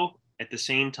so at the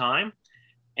same time.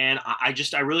 And I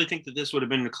really think that this would have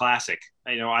been a classic.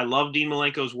 I love Dean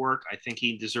Malenko's work. I think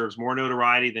he deserves more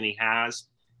notoriety than he has.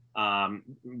 The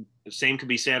same could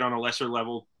be said on a lesser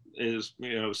level is,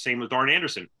 same with Arn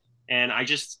Anderson. And I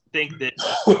just think that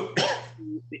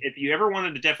if you ever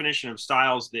wanted a definition of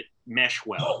styles that mesh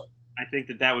well, I think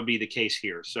that that would be the case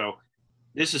here. So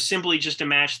this is simply just a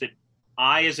match that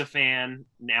I, as a fan,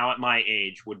 now at my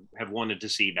age, would have wanted to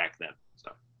see back then.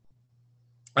 So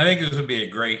I think this would be a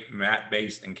great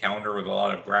mat-based encounter with a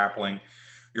lot of grappling.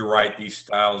 You're right; these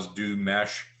styles do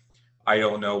mesh. I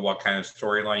don't know what kind of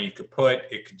storyline you could put.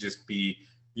 It could just be,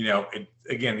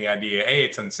 again, the idea, hey,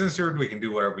 it's uncensored. We can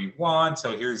do whatever we want.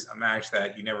 So here's a match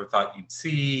that you never thought you'd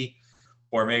see.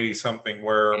 Or maybe something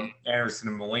where Anderson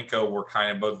and Malenko were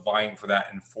kind of both vying for that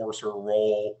enforcer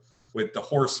role with the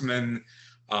Horsemen.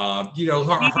 You know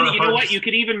what? You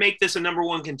could even make this a number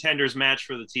one contenders match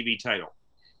for the TV title.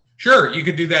 Sure, you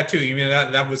could do that too.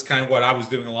 That was kind of what I was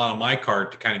doing a lot on my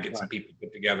card to kind of get some people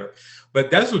put together.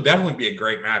 But this would definitely be a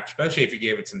great match, especially if you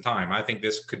gave it some time. I think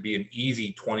this could be an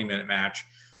easy 20-minute match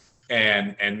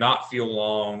and not feel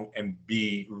long and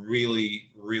be really,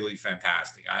 really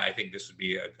fantastic. I think this would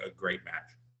be a great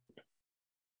match.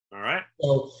 All right.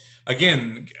 So,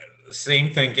 again,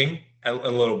 same thinking a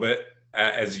little bit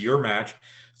as your match.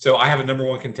 So I have a number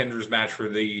one contenders match for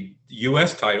the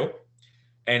U.S. title,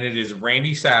 and it is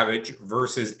Randy Savage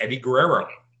versus Eddie Guerrero.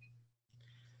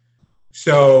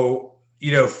 So,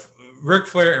 Ric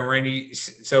Flair and Randy.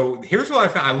 So here's what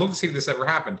I found. I looked to see if this ever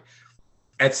happened.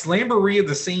 At Slamboree of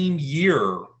the same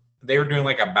year, they were doing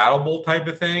like a Battle Bowl type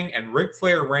of thing, and Ric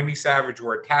Flair and Randy Savage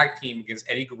were a tag team against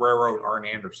Eddie Guerrero and Arn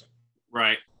Anderson.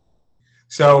 Right.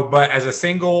 So, but as a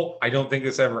single, I don't think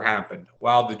this ever happened.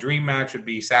 While the dream match would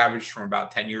be Savage from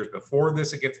about 10 years before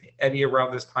this against Eddie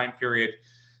around this time period,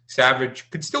 Savage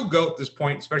could still go at this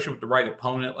point, especially with the right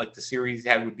opponent like the series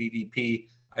had with DDP.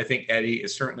 I think Eddie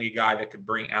is certainly a guy that could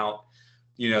bring out,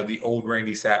 the old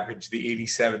Randy Savage, the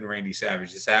 87 Randy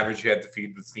Savage, the Savage who had the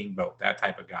feud with Steamboat, that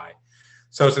type of guy.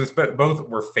 So since both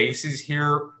were faces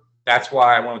here, that's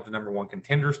why I went with the number one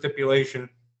contender stipulation.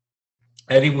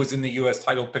 Eddie was in the U.S.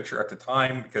 title picture at the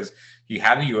time because he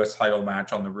had a U.S. title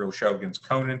match on The Real Show against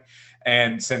Conan.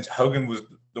 And since Hogan was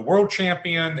the world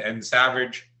champion and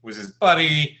Savage was his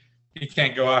buddy, he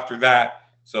can't go after that.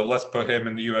 So let's put him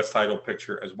in the U.S. title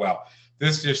picture as well.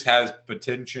 This just has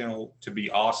potential to be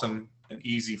awesome, an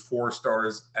easy 4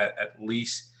 stars at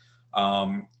least.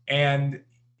 And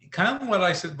kind of what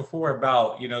I said before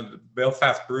about, the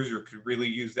Belfast Bruiser could really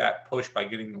use that push by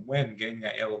getting the win, getting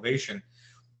that elevation.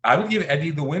 I would give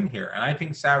Eddie the win here, and I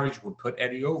think Savage would put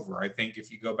Eddie over. I think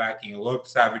if you go back and you look,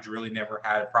 Savage really never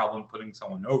had a problem putting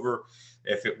someone over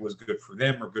if it was good for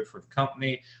them or good for the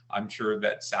company. I'm sure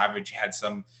that Savage had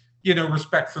some,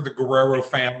 respect for the Guerrero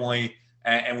family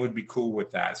and would be cool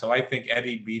with that. So I think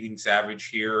Eddie beating Savage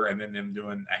here and then them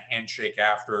doing a handshake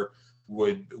after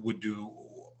would do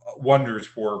wonders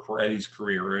for Eddie's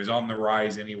career. He's on the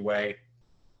rise anyway.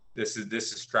 This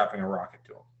is strapping a rocket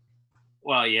to him.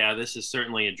 Well, yeah, this is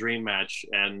certainly a dream match,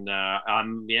 and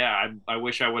I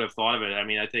wish I would have thought of it. I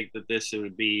mean, I think that this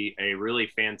would be a really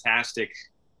fantastic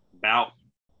bout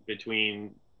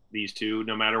between these two,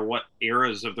 no matter what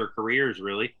eras of their careers,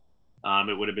 really.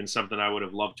 It would have been something I would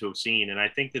have loved to have seen, and I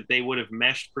think that they would have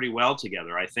meshed pretty well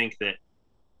together. I think that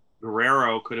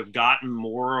Guerrero could have gotten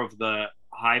more of the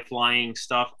high-flying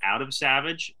stuff out of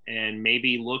Savage and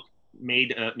maybe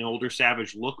made an older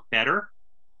Savage look better.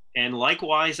 And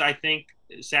likewise, I think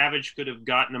Savage could have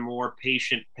gotten a more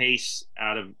patient pace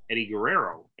out of Eddie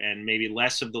Guerrero and maybe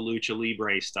less of the Lucha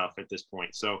Libre stuff at this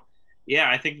point. So,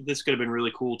 yeah, I think that this could have been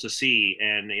really cool to see.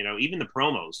 And, even the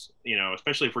promos,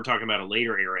 especially if we're talking about a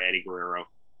later era Eddie Guerrero,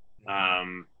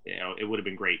 it would have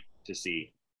been great to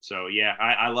see. So, yeah,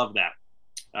 I love that.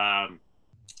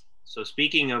 So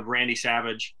speaking of Randy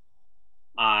Savage,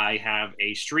 I have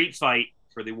a street fight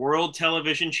for the World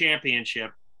Television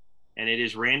Championship. And it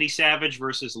is Randy Savage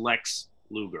versus Lex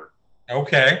Luger.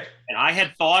 Okay. And I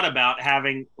had thought about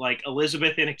having like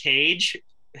Elizabeth in a cage,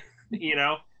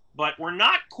 but we're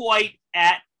not quite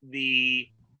at the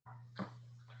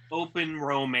open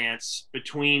romance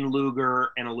between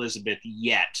Luger and Elizabeth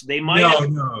yet. They might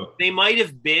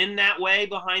have been that way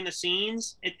behind the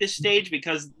scenes at this stage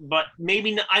but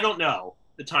maybe I don't know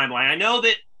the timeline. I know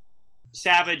that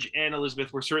Savage and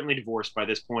Elizabeth were certainly divorced by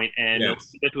this point, and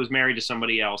Elizabeth was married to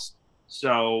somebody else.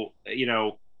 So,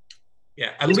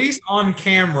 yeah, at least on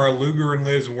camera, Luger and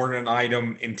Liz weren't an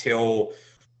item until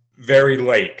very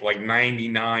late, like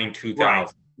 99,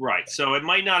 2000. Right. So it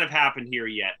might not have happened here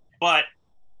yet, but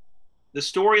the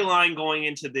storyline going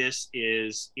into this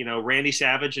is, Randy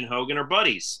Savage and Hogan are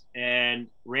buddies, and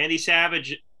Randy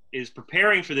Savage is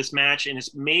preparing for this match and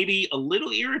is maybe a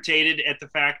little irritated at the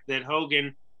fact that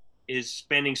Hogan is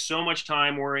spending so much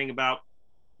time worrying about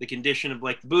the condition of,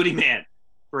 like, the Booty Man,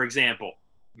 for example.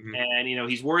 Mm-hmm. And,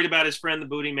 he's worried about his friend, the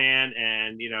Booty Man,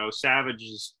 and, Savage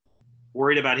is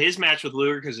worried about his match with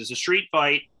Luger because it's a street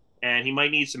fight and he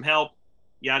might need some help,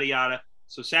 yada, yada.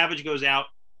 So Savage goes out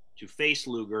to face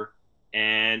Luger,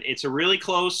 and it's a really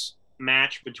close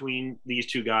match between these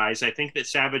two guys. I think that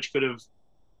Savage could have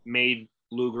made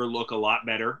Luger look a lot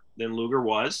better than Luger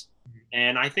was.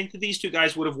 And I think that these two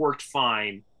guys would have worked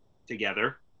fine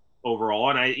together overall.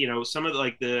 And some of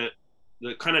the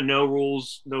kind of no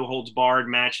rules, no holds barred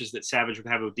matches that Savage would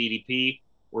have with DDP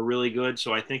were really good.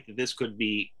 So I think that this could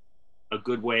be a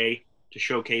good way to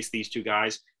showcase these two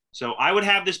guys. So I would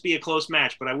have this be a close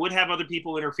match, but I would have other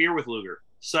people interfere with Luger,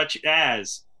 such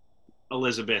as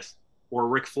Elizabeth or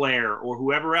Ric Flair or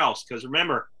whoever else. Because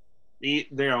remember,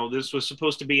 this was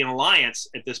supposed to be an alliance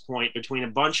at this point between a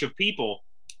bunch of people.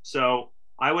 So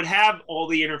I would have all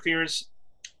the interference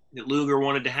that Luger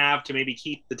wanted to have to maybe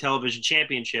keep the television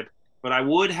championship, but I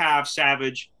would have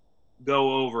Savage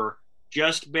go over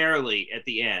just barely at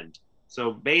the end.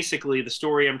 So basically the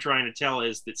story I'm trying to tell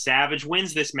is that Savage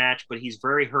wins this match, but he's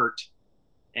very hurt.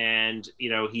 And,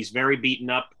 he's very beaten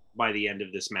up by the end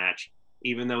of this match,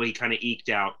 even though he kind of eked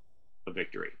out a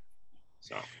victory.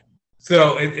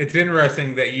 So it's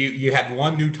interesting that you had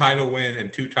one new title win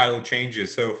and two title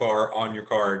changes so far on your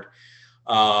card.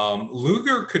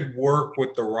 Luger could work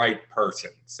with the right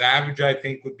person. Savage, I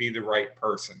think, would be the right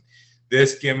person.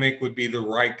 This gimmick would be the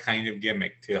right kind of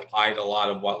gimmick to hide a lot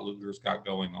of what Luger's got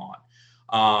going on.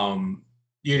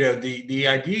 The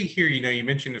idea here, you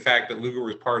mentioned the fact that Luger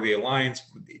was part of the alliance.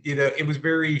 It was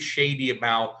very shady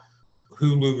about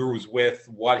who Luger was with,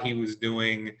 what he was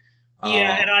doing.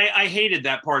 Yeah, and I hated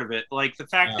that part of it. Like the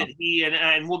fact that he,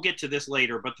 and we'll get to this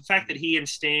later, but the fact that he and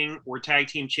Sting were tag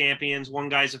team champions, one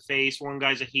guy's a face, one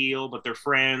guy's a heel, but they're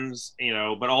friends,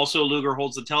 but also Luger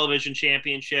holds the television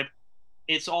championship.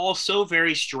 It's all so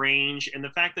very strange. And the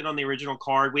fact that on the original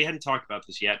card, we hadn't talked about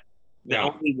this yet, that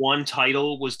only one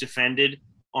title was defended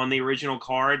on the original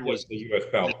card was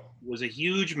a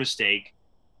huge mistake.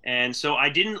 And so I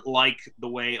didn't like the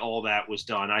way all that was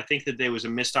done. I think that there was a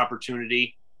missed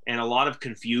opportunity and a lot of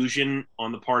confusion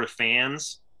on the part of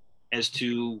fans as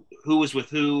to who was with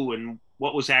who and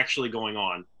what was actually going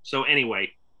on. So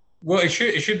anyway. Well, it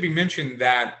should be mentioned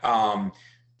that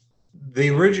the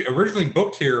originally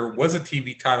booked here was a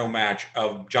TV title match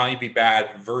of Johnny B.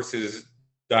 Bad versus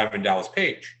Diamond Dallas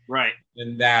Page. Right.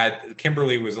 And that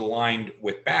Kimberly was aligned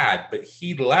with Bad, but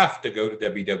he left to go to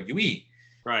WWE.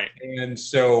 Right. And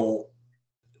so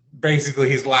basically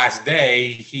his last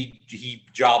day, he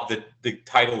jobbed the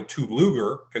title to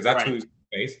Luger because that's who he's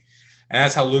face. And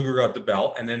that's how Luger got the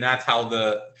belt. And then that's how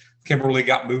the Kimberly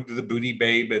got moved to the Booty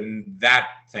Babe and that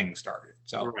thing started.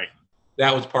 So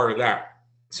that was part of that.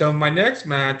 So my next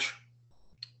match,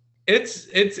 it's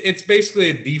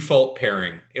basically a default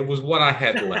pairing. It was what I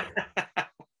had left.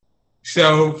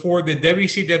 So for the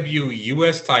WCW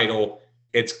US title,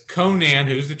 it's Konnan,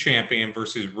 who's the champion,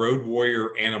 versus Road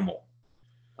Warrior Animal.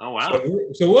 Oh, wow.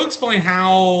 So we'll explain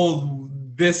how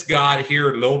this got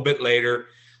here a little bit later.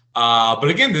 But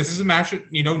again, this is a match that,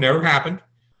 never happened.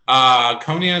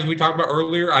 Konnan, as we talked about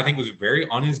earlier, I think was very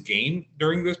on his game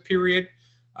during this period.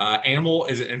 Animal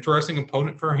is an interesting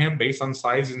opponent for him based on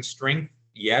size and strength.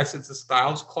 Yes, it's a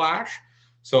styles clash.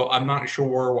 So I'm not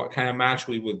sure what kind of match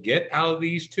we would get out of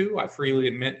these two. I freely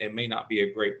admit it may not be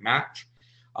a great match.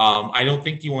 I don't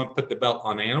think you want to put the belt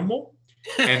on Animal.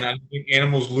 And I think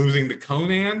Animal's losing to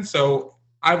Konnan. So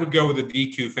I would go with a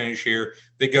DQ finish here.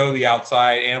 They go to the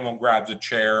outside. Animal grabs a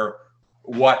chair,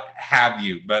 what have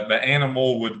you. But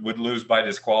Animal would lose by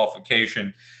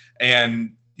disqualification.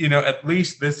 And, at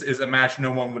least this is a match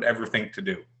no one would ever think to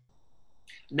do.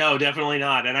 No, definitely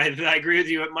not. And I agree with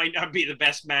you. It might not be the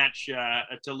best match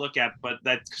to look at, but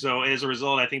so as a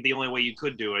result, I think the only way you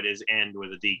could do it is end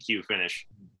with a DQ finish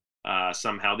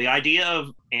somehow. The idea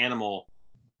of Animal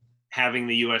having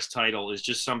the U.S. title is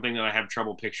just something that I have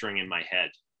trouble picturing in my head.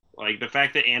 Like the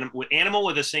fact that Animal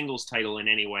with a singles title in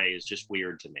any way is just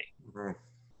weird to me. Mm-hmm.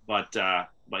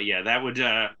 But yeah, that would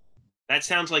that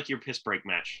sounds like your piss break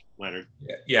match, Leonard.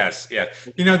 Yes.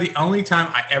 The only time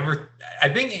I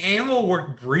think Animal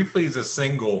worked briefly as a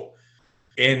single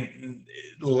in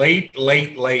late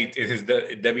in his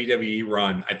WWE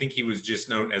run. I think he was just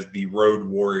known as the Road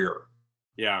Warrior.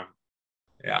 Yeah.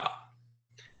 Yeah.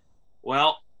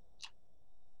 Well,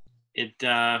 it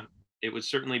it would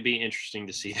certainly be interesting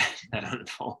to see that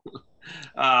unfold.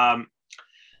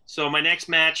 So my next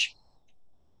match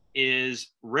is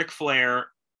Ric Flair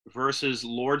versus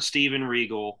Lord Steven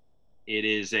Regal. It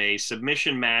is a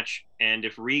submission match, and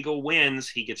if Regal wins,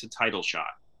 he gets a title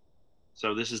shot.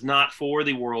 So this is not for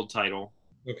the world title.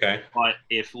 Okay. But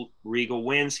if Regal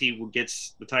wins, he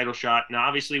gets the title shot. Now,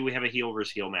 obviously, we have a heel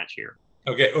versus heel match here.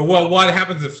 Okay. Well, what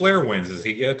happens if Flair wins? Does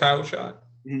he get a title shot?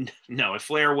 No, if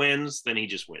Flair wins, then he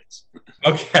just wins.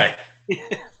 Okay.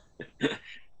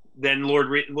 Then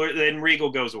then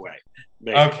Regal goes away.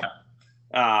 Basically. Okay.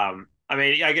 I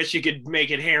mean, I guess you could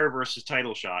make it hair versus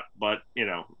title shot, but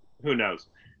who knows?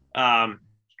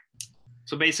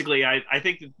 So basically, I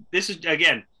think that this is,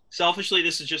 again, selfishly,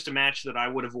 this is just a match that I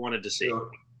would have wanted to see. Sure.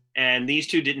 And these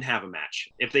two didn't have a match.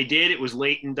 If they did, it was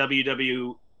late in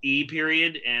WWE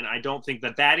period, and I don't think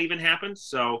that even happened.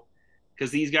 So, because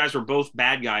these guys were both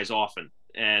bad guys often,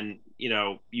 and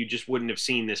you just wouldn't have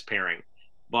seen this pairing.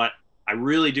 But I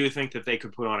really do think that they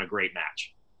could put on a great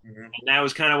match. Mm-hmm. And that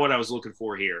was kind of what I was looking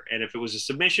for here. And if it was a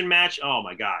submission match, oh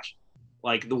my gosh,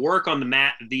 like the work on the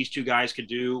mat that these two guys could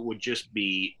do would just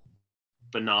be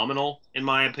phenomenal, in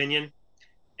my opinion.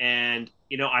 And,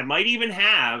 I might even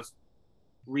have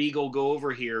Regal go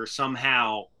over here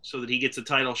somehow so that he gets a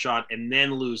title shot and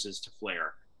then loses to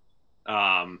Flair,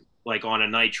 like on a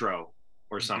Nitro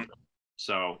or something. Mm-hmm.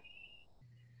 So.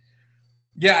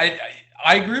 Yeah,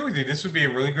 I agree with you. This would be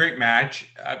a really great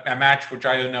match, a match which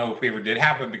I don't know if we ever did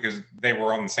happen because they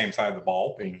were on the same side of the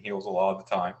ball, being heels a lot of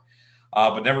the time,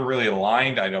 but never really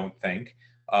aligned, I don't think.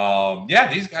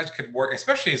 These guys could work,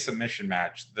 especially a submission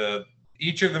match.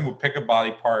 Each of them would pick a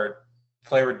body part.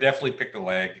 Flair would definitely pick the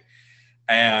leg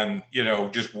and,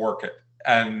 just work it.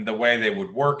 And the way they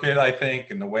would work it, I think,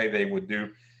 and the way they would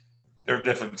do their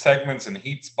different segments and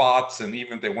heat spots, and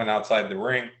even if they went outside the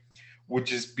ring, would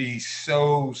just be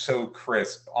so, so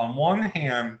crisp. On one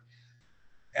hand,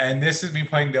 and this is me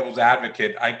playing devil's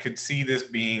advocate, I could see this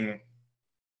being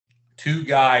two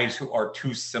guys who are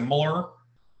too similar,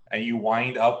 and you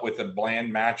wind up with a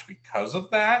bland match because of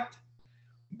that.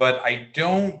 But I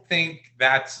don't think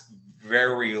that's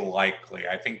very likely.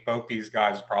 I think both these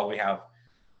guys probably have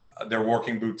their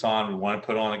working boots on. We want to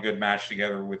put on a good match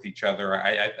together with each other.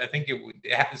 I think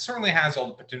it certainly has all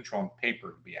the potential on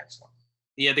paper to be excellent.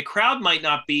 Yeah, the crowd might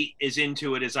not be as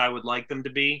into it as I would like them to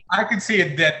be. I can see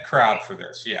a dead crowd for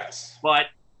this, yes. But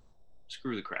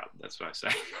screw the crowd. That's what I say.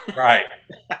 Right.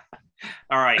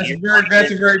 All right.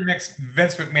 That's a very mixed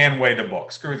Vince McMahon way to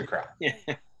book. Screw the crowd. Yeah.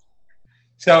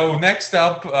 So next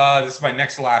up, this is my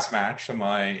next to last match, so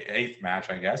my 8th match,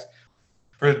 I guess.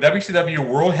 For the WCW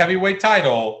World Heavyweight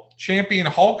title, champion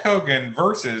Hulk Hogan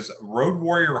versus Road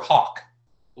Warrior Hawk.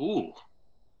 Ooh.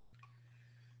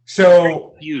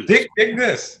 So dig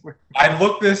this. I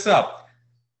looked this up.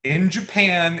 In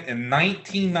Japan in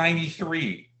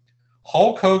 1993,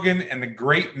 Hulk Hogan and the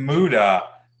Great Muta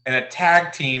in a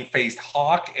tag team faced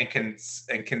Hawk and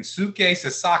Kensuke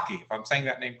Sasaki, if I'm saying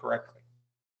that name correctly.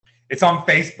 It's on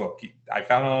Facebook. I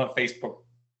found it on a Facebook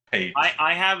page.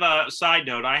 I have a side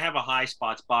note. I have a High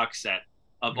Spots box set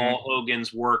of all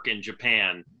Hogan's work in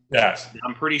Japan. Yes.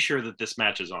 I'm pretty sure that this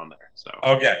match is on there. So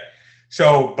okay.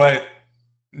 So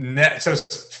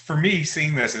for me,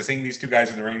 seeing this and seeing these two guys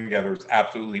in the ring together is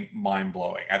absolutely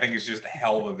mind-blowing. I think it's just a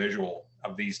hell of a visual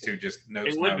of these two just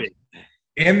nose to nose.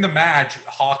 In the match,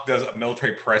 Hawk does a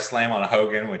military press slam on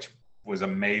Hogan, which was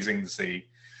amazing to see.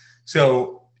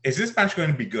 So is this match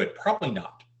going to be good? Probably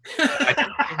not. I think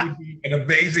it would be an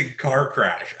amazing car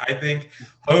crash. I think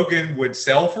Hogan would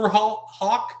sell for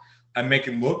Hawk and make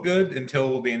him look good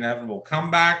until the inevitable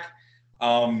comeback.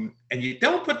 And you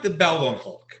don't put the belt on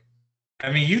Hulk.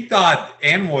 I mean, you thought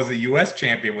Animal as a U.S.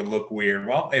 champion would look weird.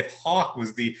 Well, if Hawk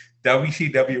was the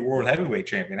WCW World Heavyweight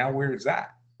Champion, how weird is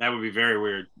that? That would be very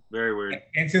weird. Very weird.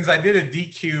 And since I did a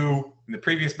DQ in the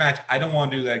previous match, I don't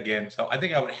want to do that again. So I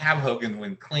think I would have Hogan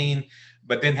win clean,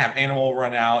 but then have Animal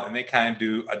run out, and they kind of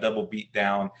do a double beat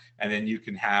down. And then you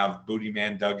can have Booty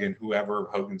Man Duggan, whoever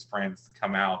Hogan's friends,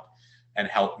 come out and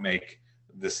help make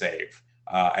the save.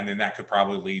 And then that could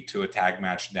probably lead to a tag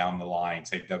match down the line,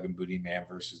 say Duggan Booty Man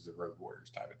versus the Road Warriors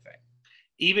type of thing.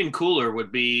 Even cooler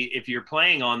would be if you're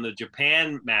playing on the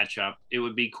Japan matchup, it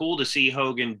would be cool to see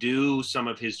Hogan do some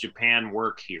of his Japan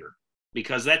work here,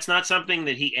 because that's not something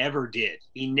that he ever did.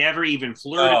 He never even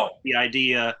flirted with the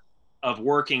idea of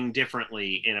working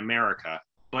differently in America.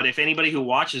 But if anybody who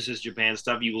watches his Japan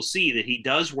stuff, you will see that he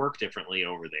does work differently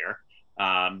over there.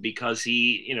 Because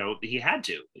he had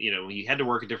to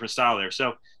work a different style there.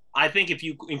 So I think if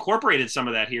you incorporated some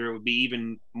of that here, it would be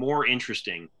even more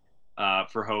interesting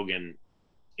for Hogan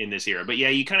in this era. But yeah,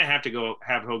 you kind of have to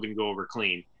have Hogan go over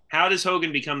clean. How does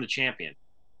Hogan become the champion?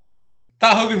 I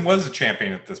thought Hogan was the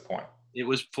champion at this point. It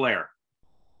was Flair.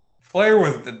 Flair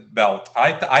was the belt.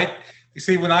 You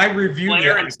see, when I reviewed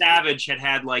Flair and Savage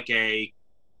had like a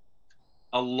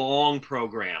long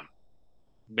program,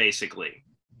 basically.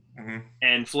 Mm-hmm.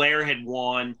 And Flair had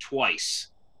won twice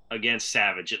against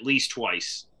Savage, at least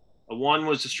twice. One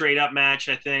was a straight-up match,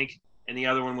 I think, and the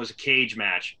other one was a cage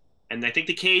match. And I think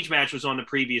the cage match was on the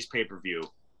previous pay-per-view.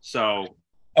 So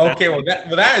okay,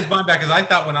 that is my bad, because I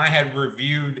thought when I had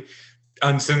reviewed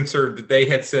Uncensored that they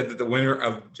had said that the winner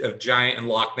of Giant and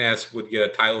Loch Ness would get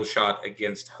a title shot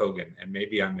against Hogan, and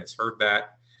maybe I misheard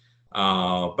that.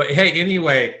 But hey,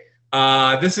 anyway,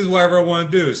 this is whatever I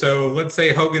want to do. So let's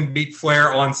say Hogan beat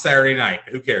Flair on Saturday night.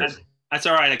 Who cares? That's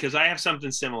all right, because I have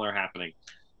something similar happening.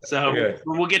 So okay.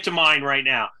 We'll get to mine right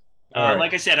now. Right.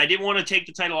 Like I said, I didn't want to take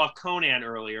the title off Conan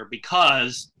earlier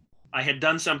because I had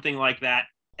done something like that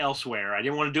elsewhere. I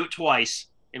didn't want to do it twice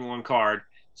in one card.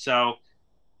 So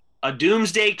a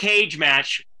Doomsday Cage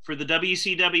match for the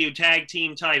WCW Tag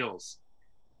Team titles.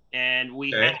 And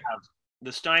we have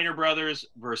the Steiner Brothers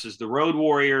versus the Road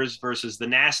Warriors versus the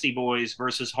Nasty Boys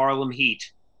versus Harlem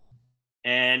Heat.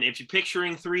 And if you're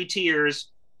picturing 3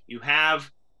 tiers, you have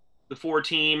the 4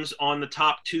 teams on the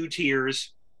top 2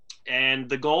 tiers, and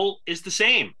the goal is the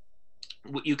same.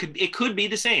 It could be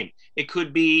the same. It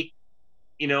could be,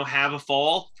 have a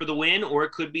fall for the win, or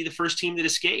it could be the first team that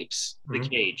escapes the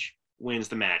cage wins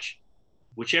the match.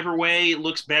 Whichever way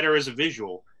looks better as a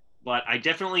visual. But I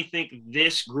definitely think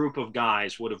this group of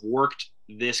guys would have worked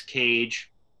this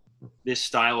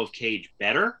style of cage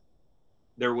better.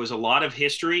 There was a lot of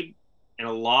history and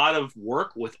a lot of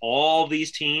work with all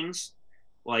these teams.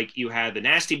 Like you had the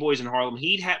Nasty Boys and Harlem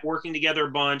Heat working together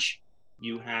a bunch.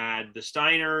 You had the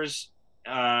Steiners,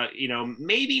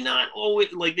 maybe not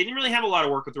always, like they didn't really have a lot of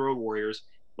work with the Road Warriors,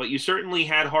 but you certainly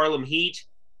had Harlem Heat,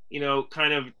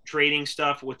 kind of trading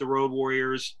stuff with the Road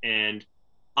Warriors. And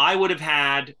I would have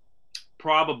had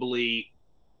probably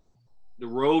the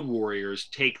Road Warriors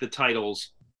take the titles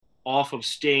off of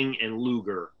Sting and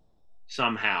Luger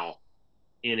somehow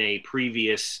in a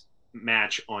previous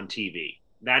match on TV.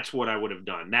 That's what I would have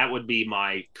done. That would be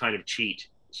my kind of cheat,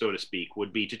 so to speak,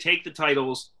 would be to take the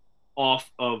titles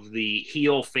off of the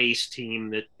heel face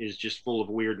team that is just full of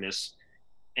weirdness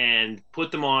and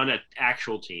put them on an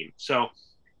actual team. So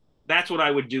that's what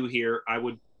I would do here. I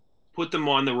would put them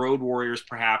on the Road Warriors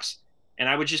perhaps, and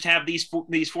I would just have these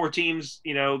 4 teams,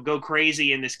 go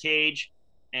crazy in this cage.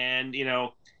 And,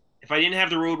 if I didn't have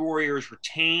the Road Warriors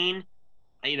retain,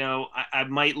 I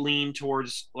might lean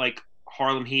towards like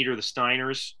Harlem Heat or the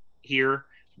Steiners here.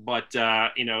 But,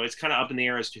 it's kind of up in the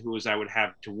air as to who I would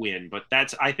have to win. But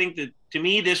I think that to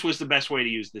me, this was the best way to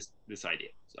use this idea.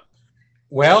 So.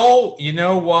 Well, you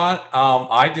know what?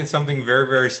 I did something very,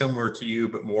 very similar to you,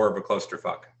 but more of a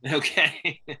clusterfuck.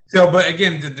 Okay. But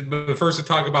again, but first to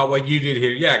talk about what you did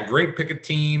here. Yeah, great pick of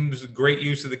teams, great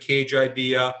use of the cage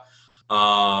idea.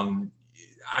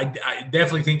 I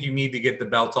definitely think you need to get the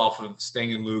belts off of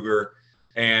Sting and Luger.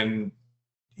 And,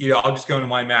 I'll just go into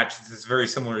my match. It's very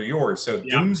similar to yours. So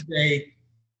Doomsday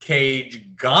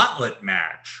Cage Gauntlet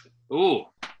match. Ooh.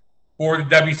 For the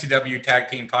WCW Tag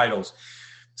Team titles.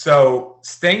 So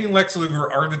Sting and Lex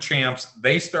Luger are the champs.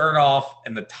 They start off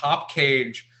in the top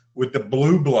cage with the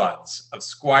Blue Bloods of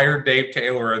Squire Dave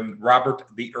Taylor and Robert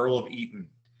the Earl of Eaton.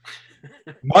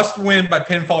 Must win by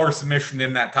pinfall or submission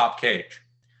in that top cage.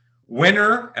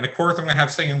 Winner, and of course I'm going to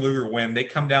have Sting and Luger win, they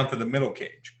come down to the middle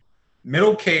cage.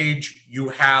 Middle cage, you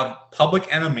have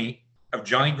Public Enemy of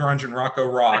Johnny Grunge and Rocco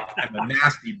Rock and the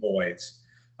Nasty Boys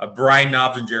of Brian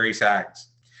Knobbs and Jerry Sags.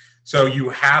 So you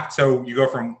go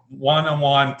from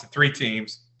 1-on-1 to 3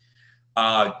 teams. You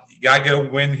got to get a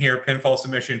win here, pinfall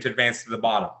submission to advance to the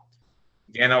bottom.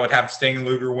 Again, I would have Sting and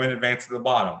Luger win, advance to the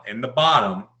bottom. In the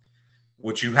bottom,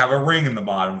 which you have a ring in the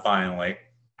bottom finally,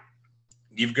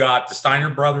 you've got the Steiner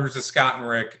Brothers of Scott and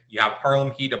Rick. You have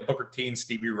Harlem Heat of Booker T and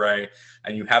Stevie Ray.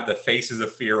 And you have the Faces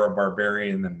of Fear of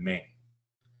Barbarian and Ming.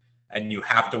 And you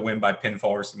have to win by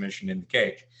pinfall or submission in the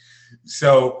cage.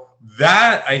 So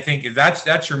that, I think,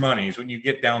 that's your money is when you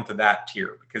get down to that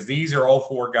tier. Because these are all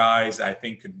 4 guys I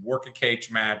think could work a cage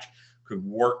match, could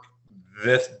work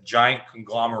this giant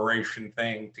conglomeration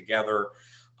thing together.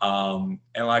 And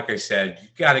like I said, you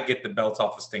got to get the belts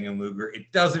off of Sting and Luger.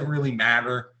 It doesn't really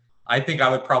matter. I think I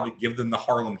would probably give them the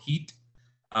Harlem Heat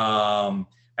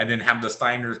and then have the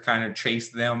Steiners kind of chase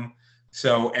them.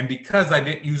 So, and because I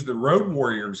didn't use the Road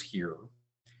Warriors here,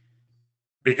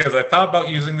 because I thought about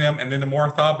using them, and then the more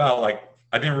I thought about it,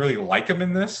 I didn't really like them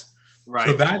in this. Right.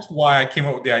 So that's why I came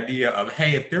up with the idea of,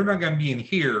 hey, if they're not going to be in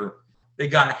here, they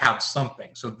got to have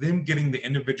something. So them getting the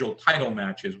individual title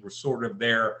matches were sort of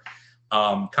their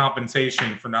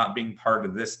compensation for not being part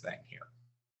of this thing here.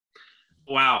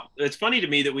 Wow. It's funny to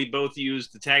me that we both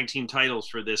used the tag team titles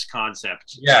for this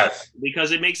concept. Yes.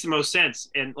 Because it makes the most sense.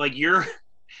 And like your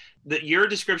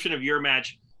description of your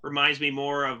match reminds me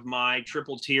more of my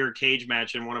triple tier cage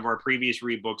match in one of our previous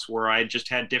rebooks, where I just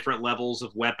had different levels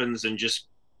of weapons and just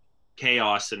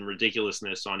chaos and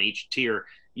ridiculousness on each tier.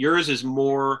 Yours is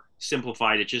more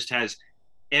simplified. It just has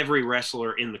every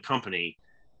wrestler in the company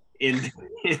in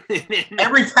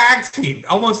every tag team,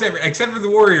 almost every, except for the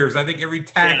Warriors. I think every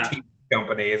tag team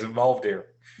company is involved here.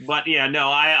 But yeah, no,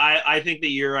 I think that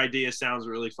your idea sounds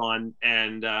really fun,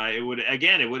 and it would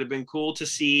have been cool to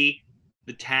see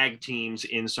the tag teams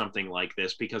in something like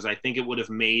this, because I think it would have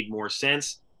made more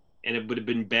sense, and it would have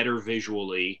been better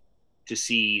visually to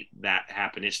see that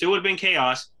happen. It still would have been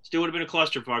chaos, still would have been a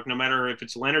clusterfuck, no matter if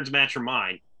it's Leonard's match or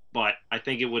mine. But I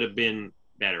think it would have been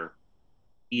better,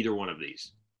 either one of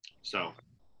these. So,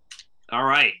 all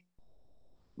right,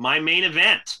 my main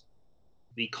event.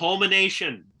 The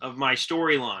culmination of my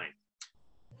storyline.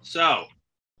 So,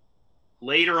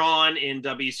 later on in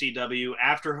WCW,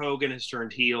 after Hogan has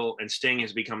turned heel and Sting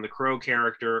has become the Crow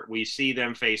character, we see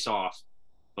them face off.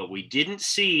 But we didn't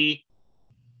see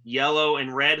yellow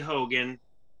and red Hogan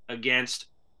against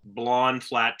blonde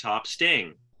flat top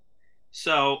Sting.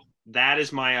 So, that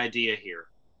is my idea here.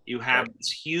 You have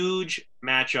this huge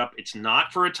matchup. It's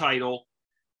not for a title.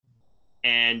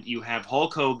 And you have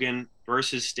Hulk Hogan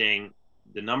versus Sting,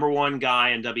 the number one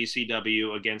guy in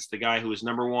WCW against the guy who was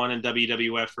number one in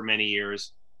WWF for many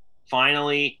years,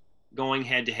 finally going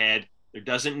head to head. There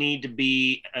doesn't need to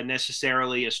be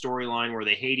necessarily a storyline where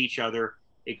they hate each other.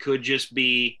 It could just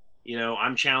be,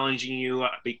 I'm challenging you,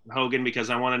 Hogan, because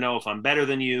I want to know if I'm better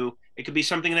than you. It could be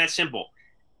something that simple.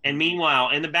 And meanwhile,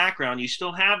 in the background, you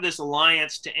still have this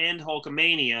alliance to end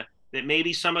Hulkamania, that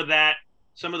maybe some of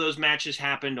those matches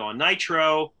happened on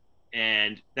Nitro,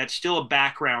 and that's still a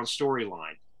background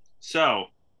storyline. So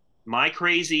my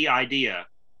crazy idea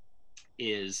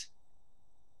is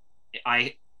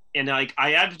I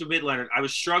have to admit, Leonard, I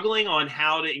was struggling on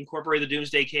how to incorporate the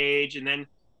Doomsday Cage, and then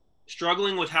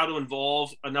struggling with how to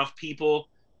involve enough people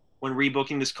when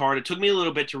rebooking this card. It took me a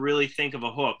little bit to really think of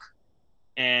a hook,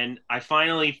 and I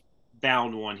finally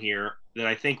found one here that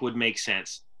I think would make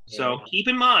sense. Yeah. So keep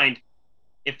in mind,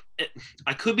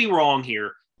 I could be wrong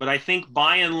here, but I think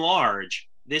by and large,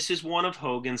 this is one of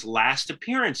Hogan's last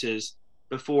appearances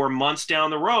before months down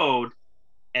the road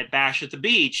at Bash at the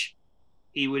Beach,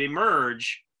 he would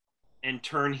emerge and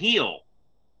turn heel.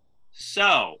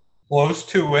 So close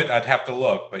to it, I'd have to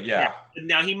look, but yeah.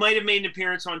 Now he might have made an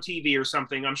appearance on TV or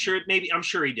something. I'm sure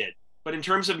he did. But in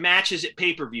terms of matches at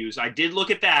pay-per-views, I did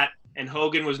look at that, and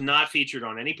Hogan was not featured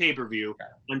on any pay-per-view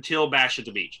until Bash at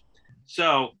the Beach.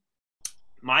 So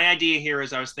my idea here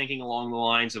is I was thinking along the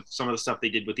lines of some of the stuff they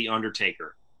did with The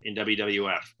Undertaker in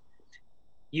WWF.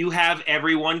 You have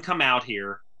everyone come out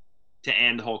here to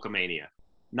end Hulkamania.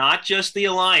 Not just the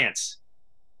Alliance.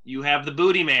 You have the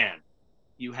Booty Man.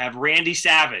 You have Randy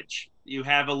Savage. You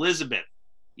have Elizabeth.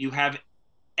 You have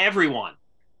everyone.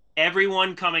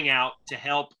 Everyone coming out to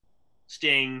help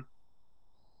Sting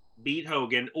beat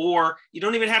Hogan. Or you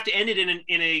don't even have to end it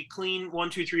in a clean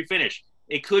 1-2-3 finish.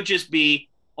 It could just be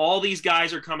all these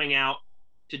guys are coming out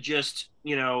to just,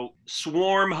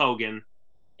 swarm Hogan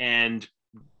and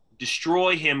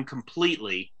destroy him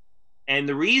completely. And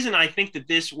the reason I think that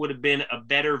this would have been a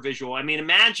better visual,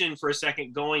 imagine for a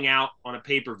second going out on a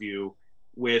pay-per-view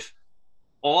with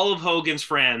all of Hogan's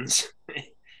friends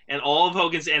and all of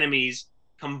Hogan's enemies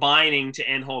combining to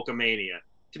end Hulkamania.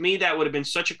 To me, that would have been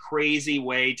such a crazy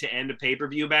way to end a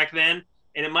pay-per-view back then.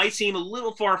 And it might seem a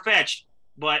little far-fetched,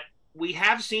 but we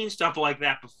have seen stuff like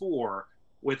that before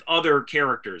with other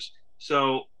characters.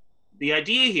 So the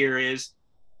idea here is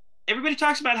everybody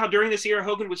talks about how during this era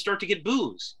Hogan would start to get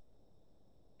boos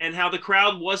and how the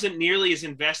crowd wasn't nearly as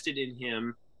invested in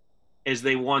him as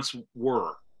they once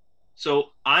were. So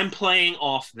I'm playing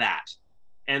off that.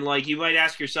 And you might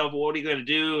ask yourself, well, what are you going to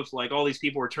do if all these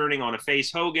people are turning on a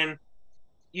face Hogan?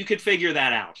 You could figure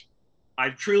that out.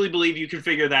 I truly believe you could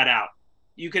figure that out.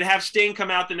 You could have Sting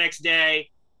come out the next day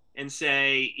and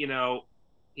say,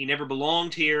 he never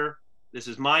belonged here. This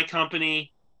is my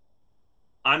company.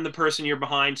 I'm the person you're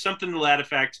behind, something to that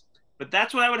effect. But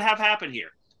that's what I would have happen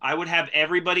here. I would have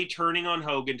everybody turning on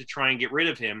Hogan to try and get rid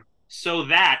of him so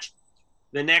that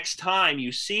the next time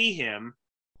you see him,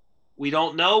 we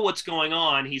don't know what's going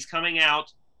on. He's coming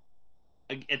out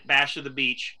at Bash of the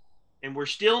Beach, and we're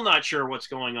still not sure what's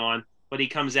going on, but he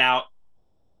comes out,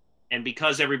 and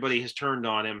because everybody has turned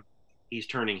on him, he's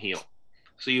turning heel.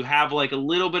 So you have like a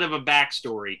little bit of a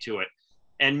backstory to it.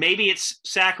 And maybe it's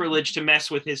sacrilege to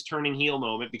mess with his turning heel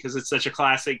moment because it's such a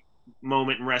classic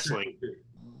moment in wrestling.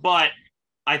 But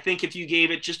I think if you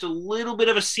gave it just a little bit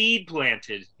of a seed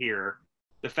planted here,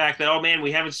 the fact that, oh man,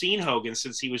 we haven't seen Hogan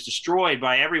since he was destroyed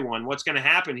by everyone. What's going to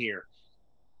happen here?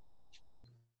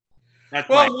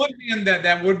 Well, one hand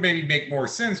that would maybe make more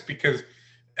sense because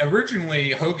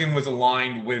originally Hogan was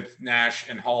aligned with Nash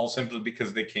and Hall simply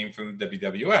because they came from the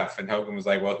WWF, and Hogan was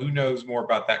like, "Well, who knows more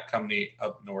about that company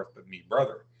up north but me,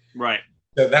 brother?" Right.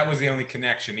 So that was the only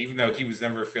connection, even though he was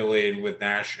never affiliated with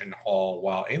Nash and Hall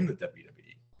while in the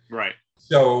WWE. Right.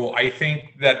 So I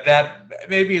think that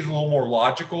maybe is a little more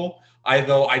logical.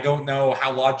 Though I don't know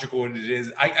how logical it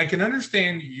is. I can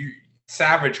understand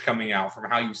Savage coming out from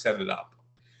how you set it up.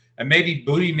 And maybe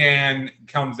Booty Man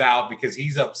comes out because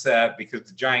he's upset because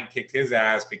the Giant kicked his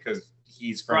ass because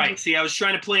he's from right. See, I was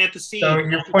trying to plant the seed. So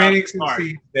you're planting some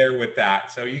seeds there with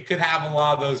that. So you could have a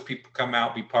lot of those people come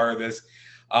out, be part of this.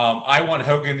 I want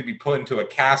Hogan to be put into a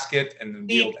casket and then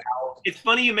wheeled out. It's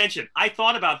funny you mentioned. I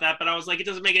thought about that, but I was like, it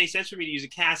doesn't make any sense for me to use a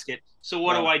casket. So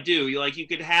what do I do? You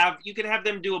could have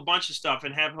them do a bunch of stuff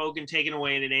and have Hogan taken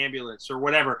away in an ambulance or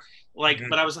whatever.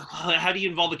 But I was like, well, how do you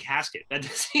involve a casket? That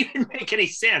doesn't even make any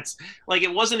sense. Like,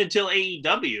 it wasn't until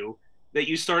AEW that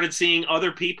you started seeing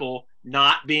other people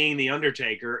not being the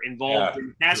Undertaker involved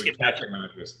in casket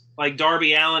matches. Like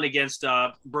Darby Allin against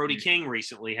Brody King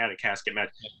recently had a casket match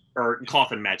or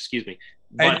coffin match, excuse me.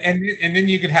 But, and then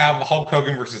you could have Hulk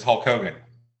Hogan versus Hulk Hogan.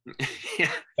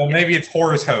 Yeah. So maybe it's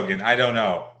Horace Hogan. I don't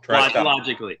know.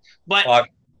 Logically. But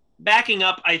backing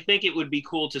up, I think it would be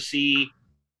cool to see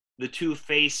the two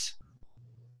face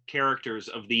characters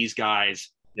of these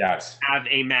guys have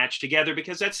a match together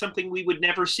because that's something we would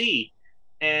never see.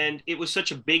 And it was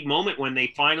such a big moment when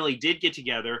they finally did get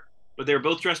together, but they were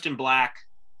both dressed in black.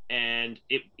 And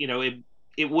it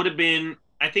would have been,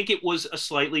 I think it was a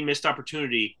slightly missed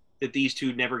opportunity that these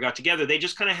two never got together. They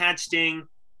just kind of had Sting,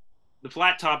 the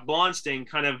flat top blonde Sting,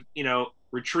 kind of,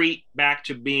 retreat back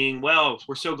to being, well,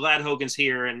 we're so glad Hogan's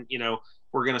here and,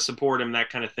 we're going to support him, that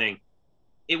kind of thing.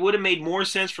 It would have made more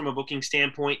sense from a booking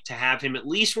standpoint to have him at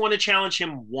least want to challenge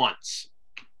him once.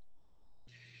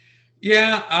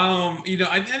 Yeah, and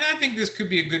I think this could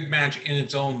be a good match in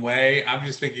its own way. I'm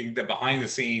just thinking that behind the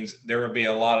scenes, there would be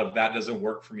a lot of that doesn't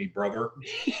work for me, brother.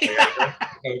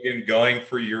 Hogan going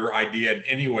for your idea in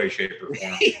any way, shape, or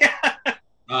form.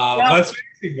 Let's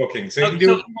see booking. So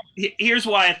here's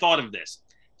why I thought of this.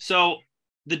 So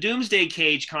the Doomsday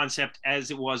Cage concept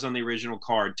as it was on the original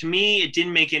card, to me, it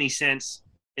didn't make any sense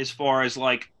as far as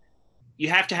like you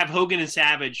have to have Hogan and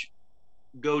Savage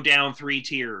go down 3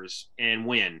 tiers and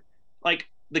win. Like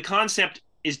the concept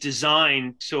is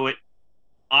designed so it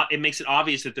makes it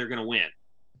obvious that they're going to win.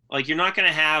 Like you're not going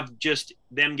to have just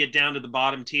them get down to the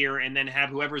bottom tier and then have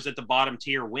whoever's at the bottom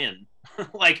tier win.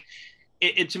 Like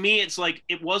it to me, it's like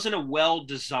it wasn't a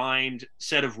well-designed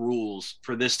set of rules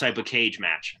for this type of cage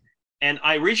match. And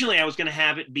I was going to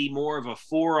have it be more of a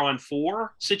 4-on-4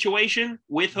 situation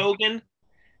with Hogan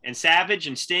and Savage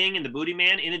and Sting and the Booty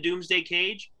Man in a Doomsday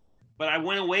Cage. But I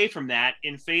went away from that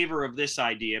in favor of this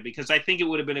idea because I think it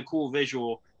would have been a cool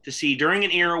visual to see during an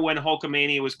era when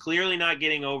Hulkamania was clearly not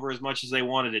getting over as much as they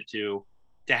wanted it to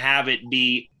have it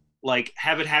be like,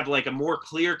 have like a more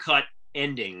clear-cut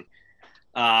ending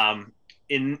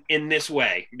in this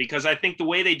way. Because I think the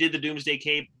way they did the Doomsday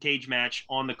Cage match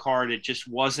on the card, it just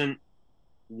wasn't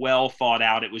well thought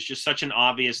out. It was just such an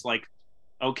obvious, like,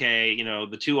 okay,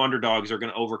 the two underdogs are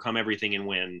going to overcome everything and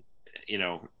win,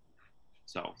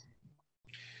 so.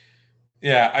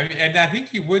 Yeah, and I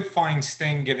think you would find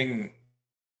Sting getting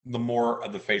the more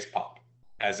of the face pop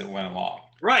as it went along.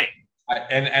 Right.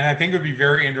 And I think it would be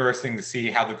very interesting to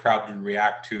see how the crowd would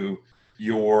react to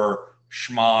your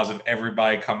schmaz of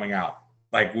everybody coming out.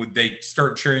 Like, would they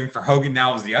start cheering for Hogan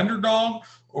now as the underdog?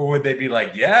 Or would they be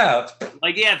like,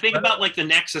 think about like the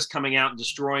Nexus coming out and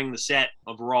destroying the set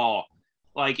of Raw.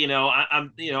 Like,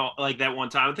 I'm like that one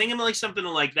time. I'm thinking like something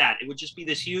like that. It would just be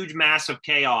this huge, massive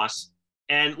chaos.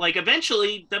 And like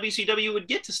eventually WCW would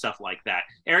get to stuff like that.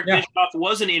 Eric Bischoff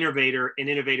was an innovator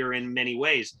in many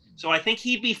ways. So I think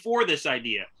he'd be for this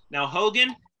idea. Now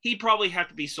Hogan, he'd probably have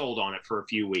to be sold on it for a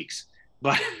few weeks.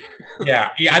 But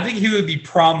yeah, I think he would be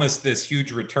promised this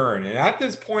huge return. And at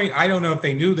this point, I don't know if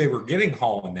they knew they were getting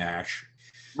Hall and Nash.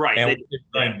 Right. And what they're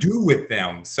going to do with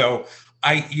them. So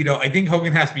I think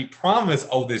Hogan has to be promised,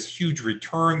 this huge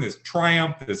return, this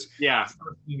triumph, this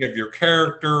of your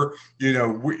character.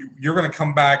 You're going to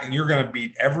come back and you're going to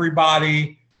beat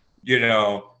everybody. You're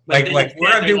going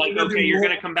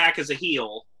to come back as a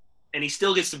heel, and he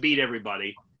still gets to beat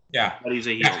everybody. Yeah, but he's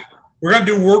a heel. We're gonna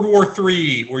do World War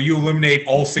III, where you eliminate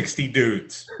all 60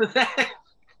 dudes.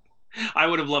 I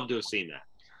would have loved to have seen that.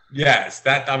 Yes,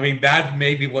 that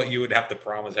may be what you would have to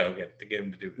promise Hogan to get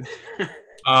him to do this.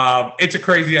 It's a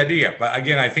crazy idea, but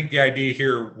again, I think the idea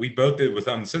here we both did with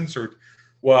Uncensored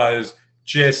was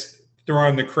just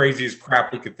throwing the craziest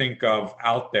crap we could think of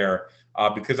out there,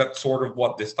 because that's sort of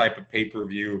what this type of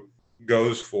pay-per-view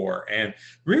goes for. And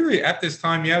really, at this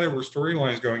time, yeah, there were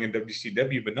storylines going in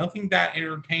WCW, but nothing that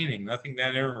entertaining, nothing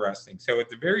that interesting. So at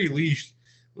the very least,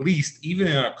 even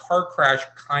in a car crash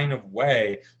kind of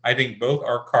way, I think both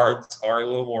our cards are a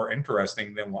little more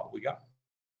interesting than what we got.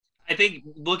 I think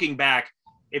looking back,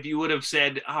 if you would have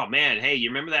said, oh man, hey, you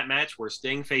remember that match where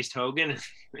Sting faced Hogan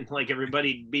and like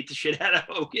everybody beat the shit out of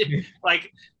Hogan?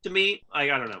 Like, to me, I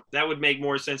don't know. That would make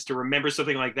more sense to remember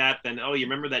something like that than, oh, you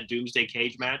remember that Doomsday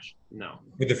Cage match? No.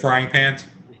 With the frying pans?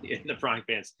 Yeah, the frying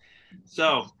pans.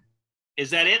 So, is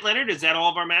that it, Leonard? Is that all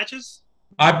of our matches?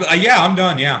 Yeah, I'm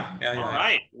done. Yeah. All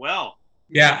right. Well.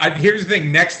 Yeah, here's the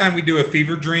thing. Next time we do a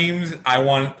Fever Dreams, I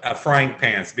want a frying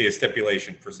pans to be a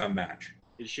stipulation for some match.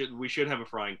 We should have a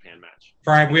frying pan match.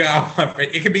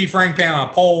 It could be frying pan on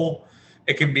a pole.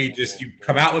 It can be just you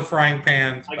come out with frying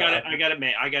pans. I got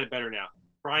it better now.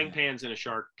 Frying pans in a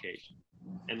shark cage,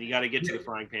 and you got to get to the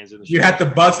frying pans in the. You have to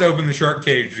bust open the shark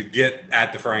cage to get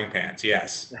at the frying pans.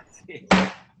 Yes.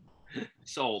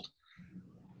 Sold.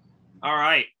 All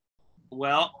right.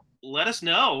 Well, let us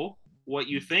know what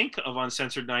you think of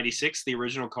Uncensored 96, the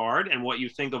original card, and what you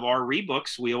think of our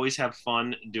rebooks. We always have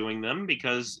fun doing them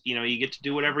because, you get to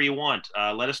do whatever you want.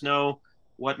 Let us know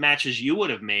what matches you would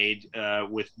have made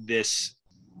with this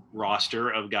roster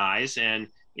of guys. And,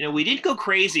 we didn't go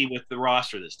crazy with the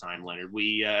roster this time, Leonard.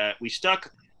 We stuck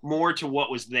more to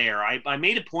what was there. I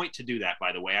made a point to do that,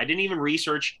 by the way. I didn't even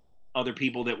research other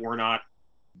people that were not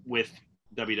with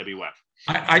WWF.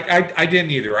 I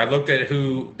didn't either. I looked at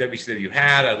who WCW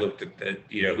had. I looked at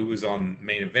who was on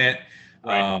main event.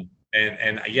 Right.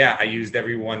 And yeah, I used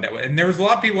everyone and there was a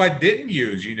lot of people I didn't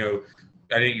use.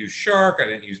 I didn't use Shark. I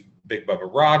didn't use Big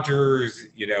Bubba Rogers.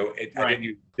 I didn't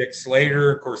use Dick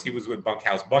Slater. Of course, he was with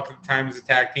Bunkhouse Buck at the time as a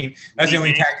tag team. That's the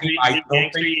only tag team I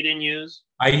don't think you didn't use.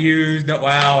 I used.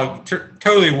 Well,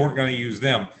 totally weren't going to use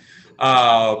them.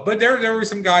 But there were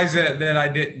some guys that I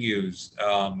didn't use.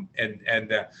 And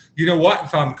you know what?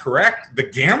 If I'm correct, the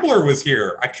Gambler was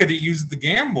here. I could have used the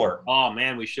Gambler. Oh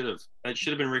man, we should have. That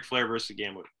should have been Ric Flair versus the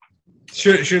Gambler.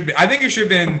 Should be. I think it should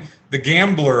have been the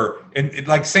Gambler, and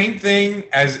like same thing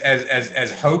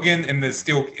as Hogan in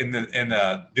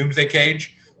the Doomsday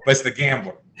Cage, but it's the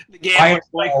Gambler. The Gambler,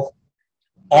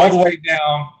 all the way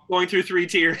down, going through 3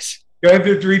 tiers. Going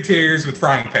through 3 tiers with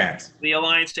frying pans. The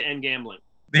Alliance to End Gambling.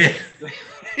 Yeah.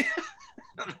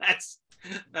 That's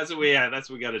what we have. That's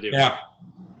what we got to do. Yeah.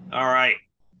 All right.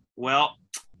 Well,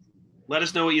 let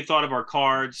us know what you thought of our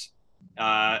cards.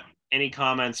 Any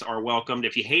comments are welcomed.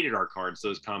 If you hated our cards,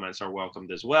 those comments are welcomed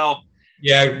as well.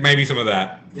 Yeah, maybe some of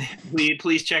that.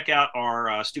 Please check out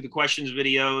our Stupid Questions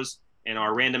videos and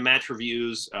our random match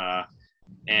reviews.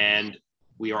 And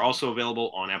we are also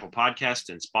available on Apple Podcasts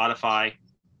and Spotify.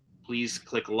 Please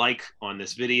click like on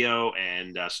this video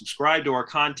and subscribe to our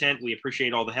content. We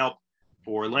appreciate all the help.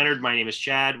 For Leonard, my name is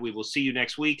Chad. We will see you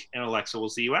next week, and Alexa will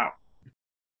see you out.